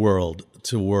thing in the world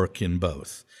to work in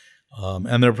both.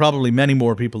 And there are probably many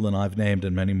more people than I've named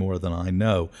and many more than I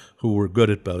know who were good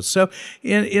at both. So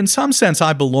in some sense,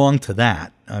 I belong to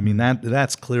that. I mean,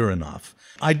 that's clear enough.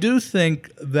 I do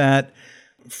think that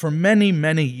for many,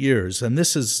 many years, and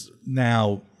this is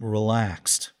now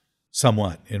relaxed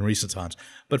somewhat in recent times,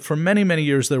 but for many, many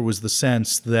years there was the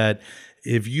sense that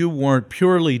if you weren't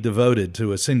purely devoted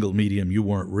to a single medium, you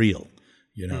weren't real.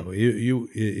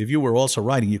 If you were also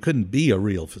writing, you couldn't be a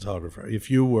real photographer.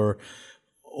 If you were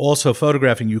also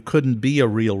photographing, you couldn't be a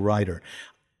real writer.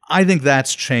 I think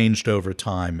that's changed over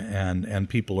time, and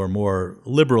people are more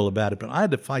liberal about it. But I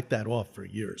had to fight that off for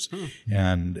years,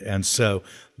 and so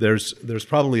there's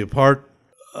probably a part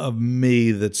of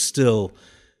me that's still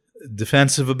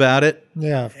defensive about it.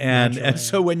 Yeah, and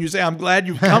so when you say, I'm glad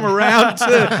you've come around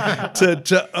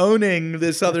to owning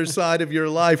this other side of your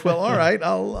life, well, all right,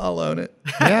 I'll own it.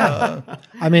 Yeah.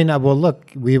 Well,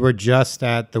 look, we were just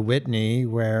at the Whitney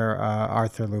where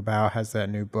Arthur Lubau has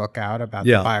that new book out about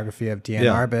the biography of Diane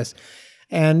Arbus.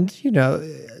 And,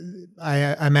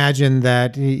 I imagine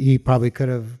that he probably could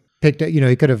have picked up,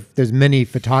 there's many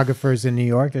photographers in New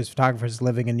York. There's photographers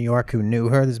living in New York who knew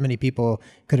her. There's many people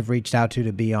could have reached out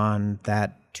to be on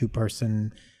that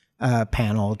 2-person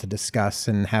panel to discuss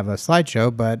and have a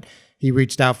slideshow, but he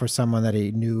reached out for someone that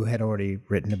he knew had already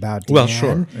written about Diane. Well,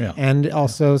 sure, yeah. And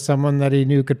also someone that he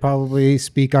knew could probably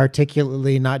speak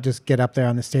articulately, not just get up there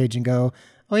on the stage and go,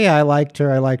 oh yeah, I liked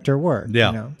her work.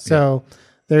 Yeah. So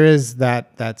there is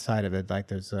that side of it. Like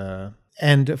there's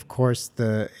and of course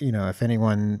if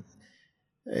anyone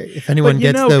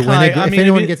gets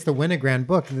the Winogrand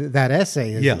book, that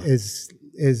essay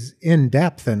is in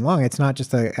depth and long. It's not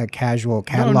just a casual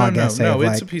catalog essay. No,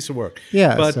 it's a piece of work.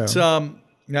 Yeah, but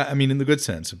in the good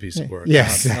sense, a piece of work.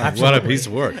 Yes, what a piece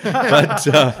of work. But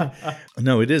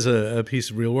no, it is a piece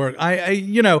of real work.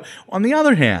 On the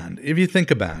other hand, if you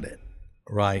think about it,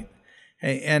 right,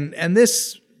 and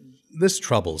this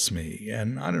troubles me,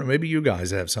 and I don't know, maybe you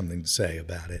guys have something to say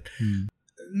about it.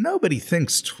 Nobody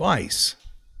thinks twice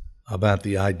about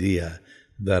the idea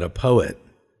that a poet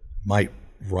might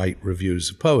write reviews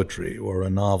of poetry or a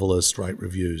novelist write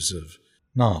reviews of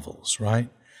novels, right?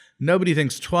 Nobody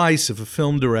thinks twice if a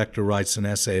film director writes an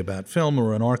essay about film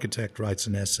or an architect writes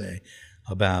an essay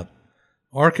about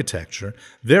architecture.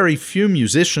 Very few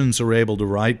musicians are able to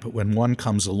write, but when one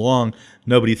comes along,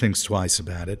 nobody thinks twice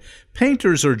about it.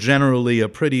 Painters are generally a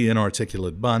pretty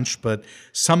inarticulate bunch, but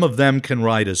some of them can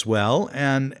write as well.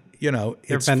 And, There There've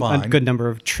it's been fine. a good number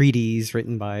of treatises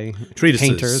written by Treatises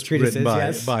painters. written by,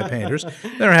 yes. by painters.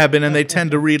 There have been, and they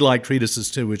tend to read like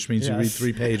treatises too, which means you read Yes.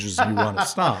 3 pages and you want to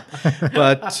stop.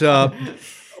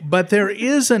 But there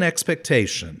is an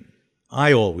expectation,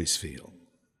 I always feel,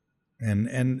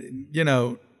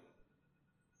 and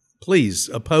please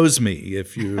oppose me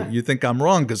if you think I'm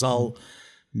wrong, because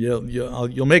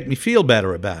you'll make me feel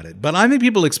better about it. But I think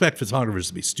people expect photographers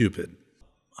to be stupid.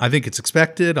 I think it's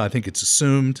expected. I think it's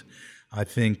assumed. I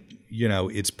think,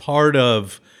 it's part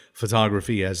of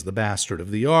photography as the bastard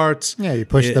of the arts. Yeah, you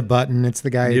push the button. It's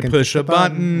the guy who You can push the a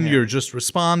button. Yeah. You're just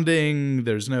responding.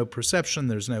 There's no perception.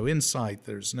 There's no insight.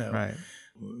 There's Right.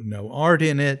 no art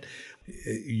in it.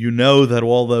 You know that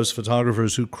all those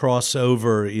photographers who cross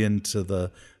over into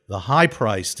the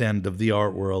high-priced end of the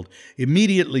art world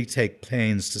immediately take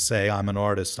pains to say, I'm an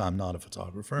artist, I'm not a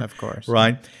photographer. Of course.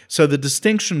 Right? So the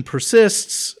distinction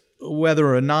persists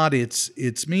whether or not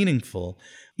it's meaningful.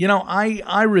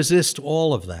 I resist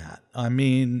all of that. I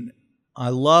mean, I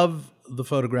love the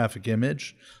photographic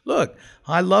image. Look,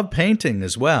 I love painting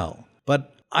as well,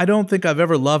 but I don't think I've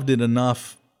ever loved it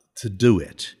enough to do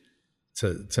it,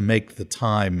 to make the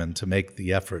time and to make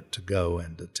the effort to go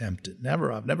and attempt it.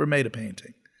 Never. I've never made a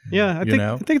painting. Yeah, I You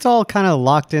know? think it's all kind of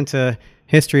locked into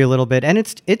history a little bit, and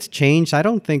it's changed. I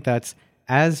don't think that's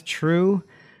as true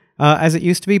as it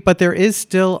used to be, but there is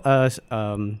still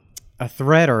a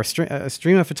thread or a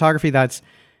stream of photography that's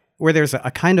where there's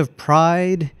a kind of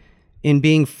pride in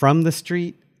being from the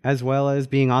street as well as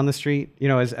being on the street.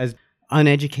 As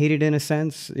uneducated in a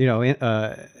sense.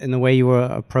 In the way you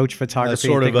approach photography,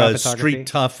 Sort think of about a photography. street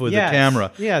tough with Yes. a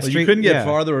camera. Yeah, Well, you street- couldn't get yeah.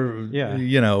 farther,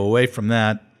 Yeah. away from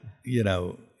that.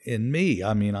 In me,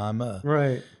 I mean, I'm a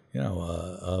Right.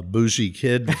 a bougie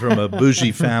kid from a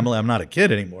bougie family. I'm not a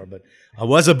kid anymore, but I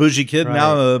was a bougie kid. Right.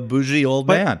 Now I'm a bougie old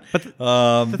man. But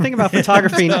the thing about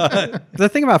photography,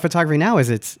 now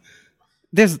is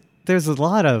there's a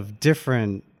lot of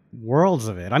different worlds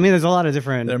of it. I mean, there's a lot of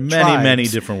different. There are tribes. many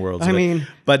different worlds. I of it. mean,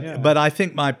 but I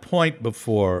think my point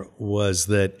before was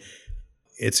that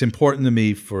it's important to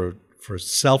me for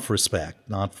self-respect,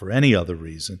 not for any other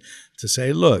reason, to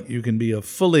say, look, you can be a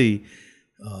fully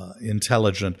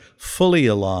intelligent, fully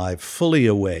alive, fully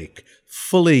awake,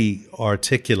 fully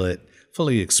articulate,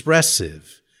 fully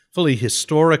expressive, fully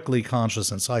historically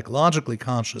conscious and psychologically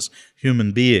conscious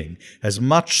human being, as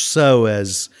much so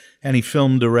as any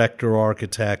film director,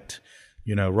 architect,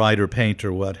 writer,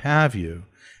 painter, what have you.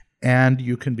 And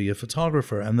you can be a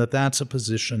photographer, and that's a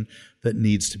position that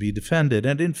needs to be defended.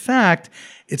 And in fact,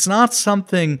 it's not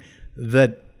something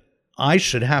that I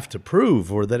should have to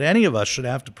prove, or that any of us should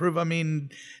have to prove. I mean,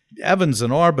 Evans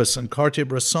and Arbus and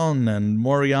Cartier-Bresson and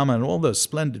Moriyama and all those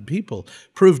splendid people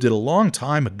proved it a long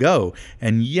time ago,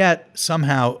 and yet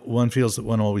somehow one feels that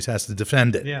one always has to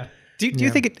defend it. Yeah. Do you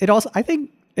think it also? I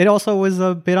think it also was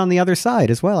a bit on the other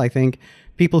side as well. I think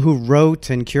people who wrote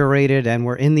and curated and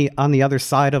were on the other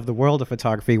side of the world of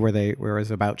photography, where it was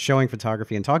about showing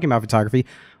photography and talking about photography,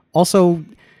 also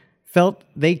felt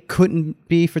they couldn't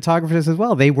be photographers as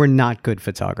well. They were not good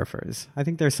photographers. I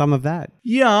think there's some of that.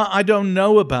 Yeah, I don't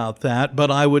know about that, but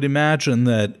I would imagine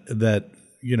that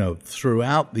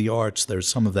throughout the arts, there's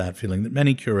some of that feeling, that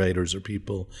many curators are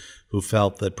people who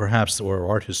felt that perhaps, or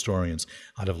art historians,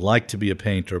 I'd have liked to be a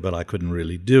painter, but I couldn't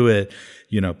really do it.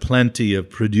 Plenty of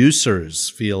producers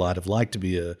feel I'd have liked to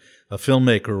be a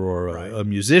filmmaker or a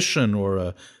musician or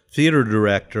a theater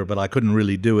director, but I couldn't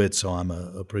really do it, so I'm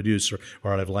a producer.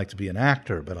 Or I'd have liked to be an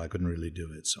actor, but I couldn't really do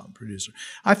it, so I'm a producer.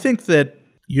 I think that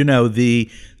the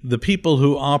people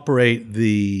who operate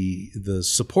the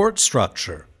support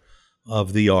structure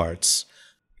of the arts,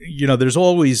 there's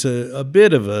always a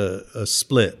bit of a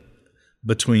split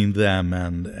between them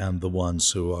and the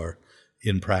ones who are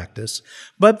in practice.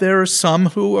 But there are some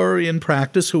who are in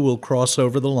practice who will cross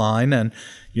over the line and,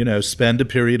 spend a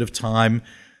period of time,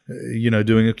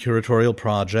 doing a curatorial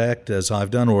project, as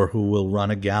I've done, or who will run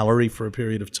a gallery for a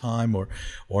period of time,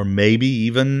 or maybe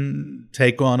even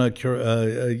take on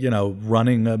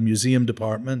running a museum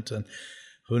department. And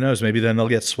who knows, maybe then they'll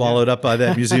get swallowed up by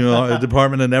that museum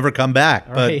department and never come back.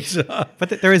 Right.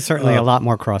 But there is certainly a lot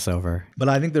more crossover. But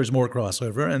I think there's more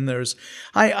crossover, and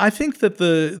I think that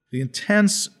the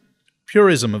intense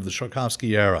purism of the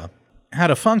Tchaikovsky era had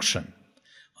a function.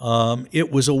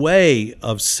 It was a way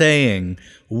of saying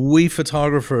we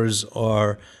photographers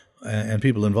and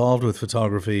people involved with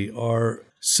photography are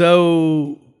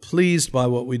so pleased by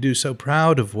what we do, so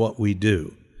proud of what we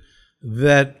do,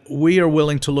 that we are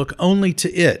willing to look only to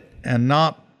it and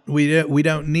not We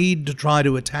don't need to try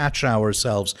to attach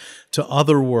ourselves to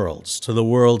other worlds, to the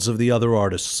worlds of the other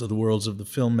artists, to the worlds of the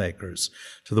filmmakers,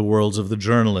 to the worlds of the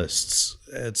journalists,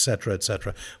 et cetera, et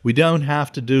cetera. We don't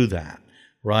have to do that,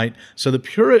 right? So the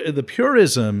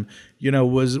purism,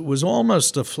 was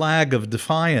almost a flag of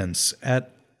defiance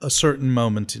at a certain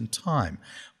moment in time.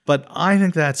 But I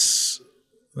think that's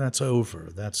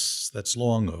over. That's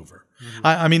long over. Mm-hmm.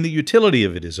 I mean, the utility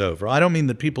of it is over. I don't mean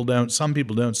that some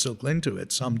people don't still cling to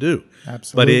it. Some do.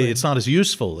 Absolutely. But it's not as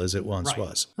useful as it once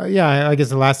was. Yeah, I guess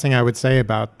the last thing I would say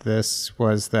about this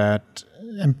was that,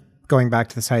 and going back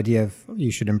to this idea of you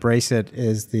should embrace it,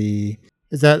 is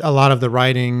that a lot of the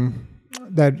writing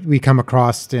that we come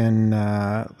across in,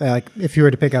 like if you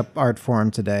were to pick up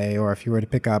Artforum today, or if you were to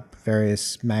pick up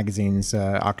various magazines,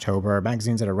 October,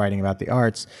 magazines that are writing about the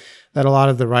arts, that a lot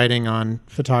of the writing on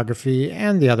photography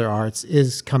and the other arts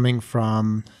is coming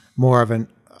from more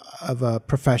of a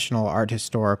professional art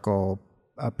historical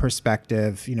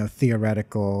perspective,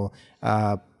 theoretical,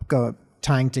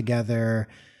 tying together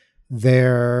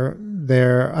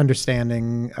their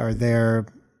understanding or their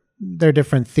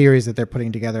different theories that they're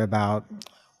putting together about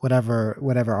whatever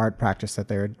art practice that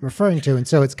they're referring to, and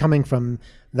so it's coming from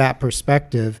that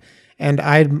perspective. And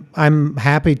I'm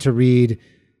happy to read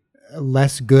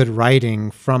less good writing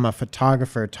from a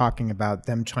photographer talking about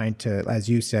them trying to, as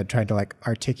you said, like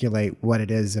articulate what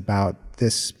it is about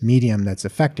this medium that's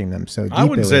affecting them so deeply. I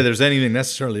wouldn't say there's anything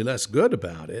necessarily less good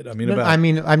about it.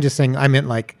 I'm just saying, I meant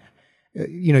like,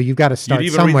 you've got to start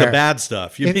you'd even somewhere. read the bad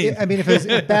stuff. If it's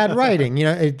bad writing,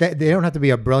 they don't have to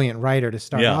be a brilliant writer to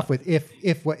start off with.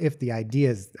 If the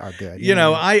ideas are good,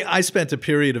 I spent a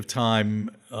period of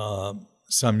time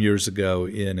some years ago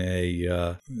in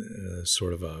a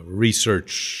sort of a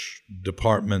research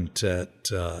department at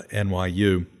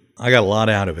NYU. I got a lot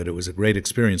out of it. It was a great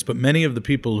experience. But many of the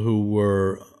people who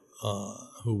were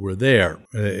there,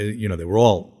 they were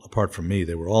all, apart from me,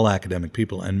 they were all academic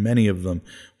people, and many of them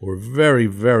were very,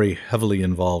 very heavily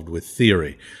involved with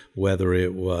theory, whether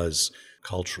it was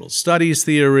cultural studies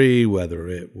theory, whether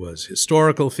it was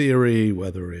historical theory,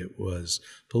 whether it was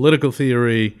political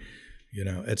theory,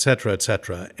 et cetera, et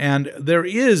cetera. And there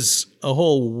is a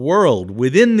whole world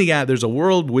there's a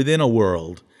world within a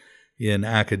world in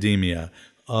academia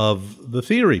of the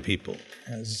theory people,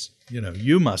 as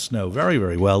you must know very,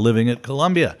 very well, living at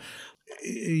Columbia.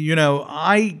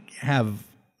 I have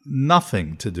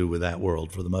nothing to do with that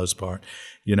world for the most part.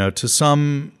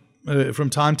 From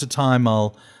time to time,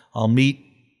 I'll meet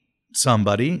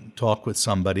somebody, talk with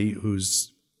somebody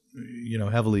who's,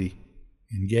 heavily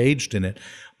engaged in it,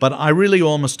 but I really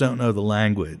almost don't know the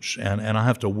language, and I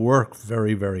have to work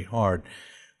very, very hard,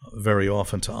 very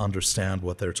often, to understand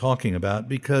what they're talking about,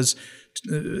 because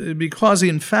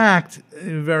in fact,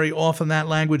 very often that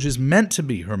language is meant to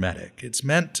be hermetic. It's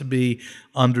meant to be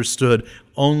understood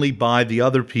only by the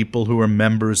other people who are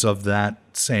members of that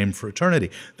same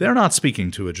fraternity. They're not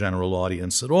speaking to a general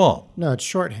audience at all. No, it's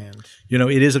shorthand.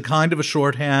 It is a kind of a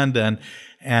shorthand, and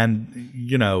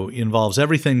involves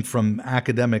everything from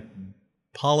academic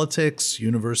politics,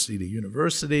 university to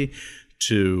university,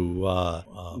 to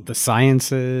the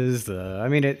sciences.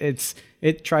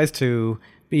 It tries to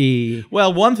be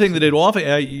one thing that it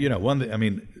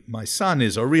often, my son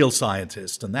is a real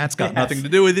scientist, and that's got nothing to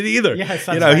do with it either. Yes,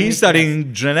 he's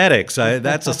studying genetics.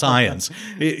 That's a science.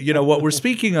 What we're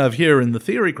speaking of here in the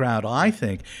theory crowd, I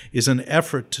think, is an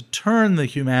effort to turn the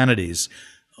humanities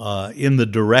in the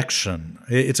direction.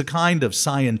 It's a kind of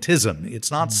scientism.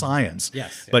 It's not science.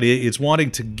 Yes. But it's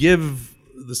wanting to give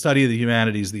the study of the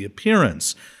humanities the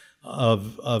appearance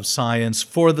of science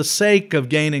for the sake of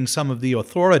gaining some of the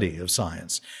authority of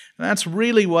science. And that's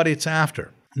really what it's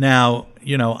after. Now,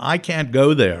 I can't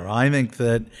go there. I think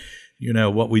that,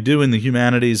 what we do in the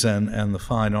humanities and the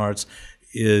fine arts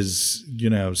is,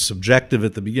 subjective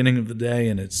at the beginning of the day,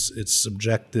 and it's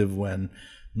subjective when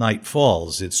night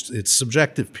falls. It's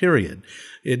subjective, period.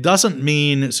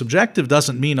 Subjective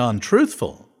doesn't mean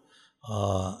untruthful.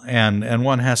 And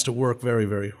one has to work very,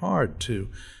 very hard to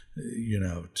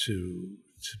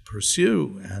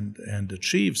pursue and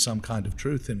achieve some kind of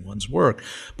truth in one's work.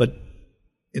 But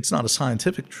it's not a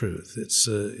scientific truth. It's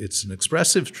an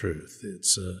expressive truth.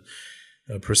 It's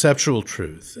a perceptual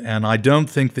truth. And I don't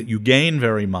think that you gain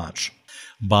very much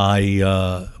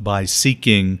by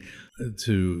seeking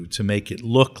to make it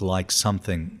look like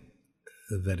something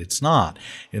that it's not.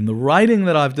 In the writing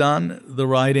that I've done, the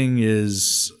writing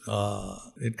is,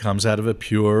 it comes out of a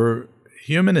pure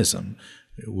humanism,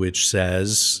 which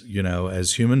says,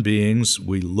 as human beings,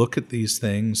 we look at these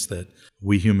things that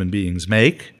we human beings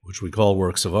make, which we call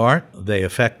works of art. They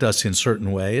affect us in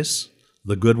certain ways.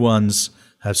 The good ones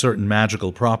have certain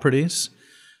magical properties.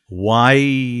 Why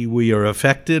we are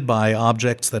affected by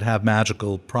objects that have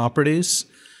magical properties,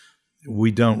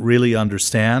 we don't really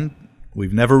understand.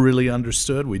 We've never really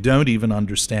understood. We don't even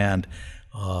understand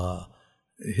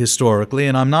historically.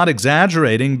 And I'm not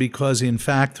exaggerating because, in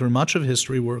fact, through much of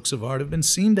history, works of art have been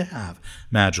seen to have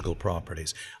magical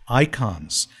properties.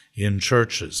 Icons in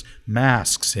churches,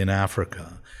 masks in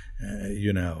Africa,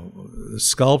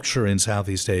 sculpture in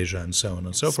Southeast Asia, and so on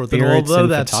and so forth. Spirits and although in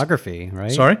that's photography,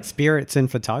 right? Sorry? Spirits in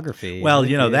photography. Well,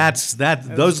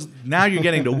 those now you're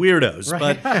getting to weirdos.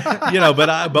 Right.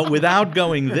 But without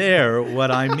going there,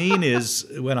 what I mean is,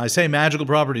 when I say magical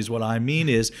properties, what I mean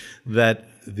is that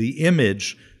the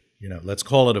image, let's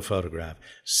call it a photograph,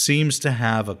 seems to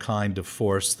have a kind of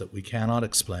force that we cannot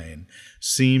explain,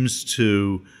 seems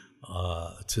to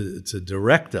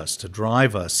direct us, to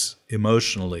drive us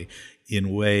emotionally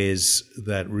in ways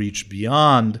that reach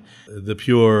beyond the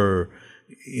pure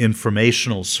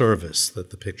informational service that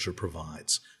the picture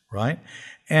provides, right?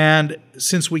 And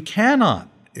since we cannot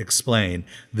explain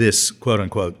this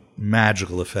quote-unquote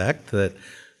magical effect that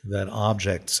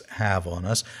objects have on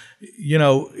us,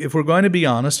 if we're going to be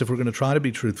honest, if we're going to try to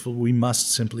be truthful, we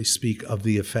must simply speak of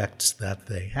the effects that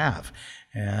they have.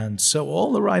 And so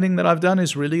all the writing that I've done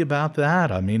is really about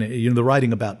that. I mean, the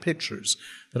writing about pictures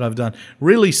that I've done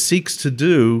really seeks to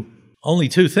do only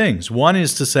two things. One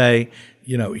is to say,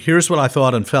 here's what I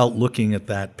thought and felt looking at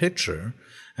that picture,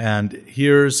 and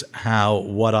here's how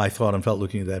what I thought and felt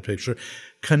looking at that picture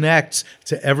connects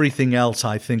to everything else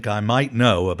I think I might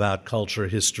know about culture,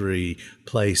 history,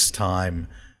 place, time,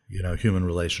 human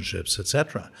relationships,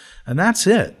 etc. And that's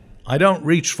it. I don't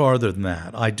reach farther than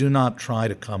that. I do not try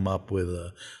to come up with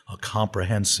a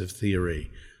comprehensive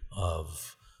theory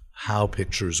of how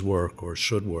pictures work or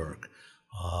should work.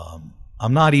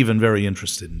 I'm not even very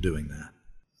interested in doing that.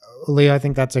 Leo, I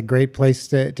think that's a great place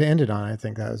to end it on. I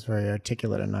think that was very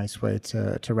articulate, a nice way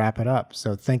to wrap it up.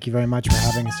 So thank you very much for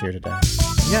having us here today.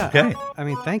 Yeah. Okay. I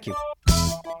mean, thank you.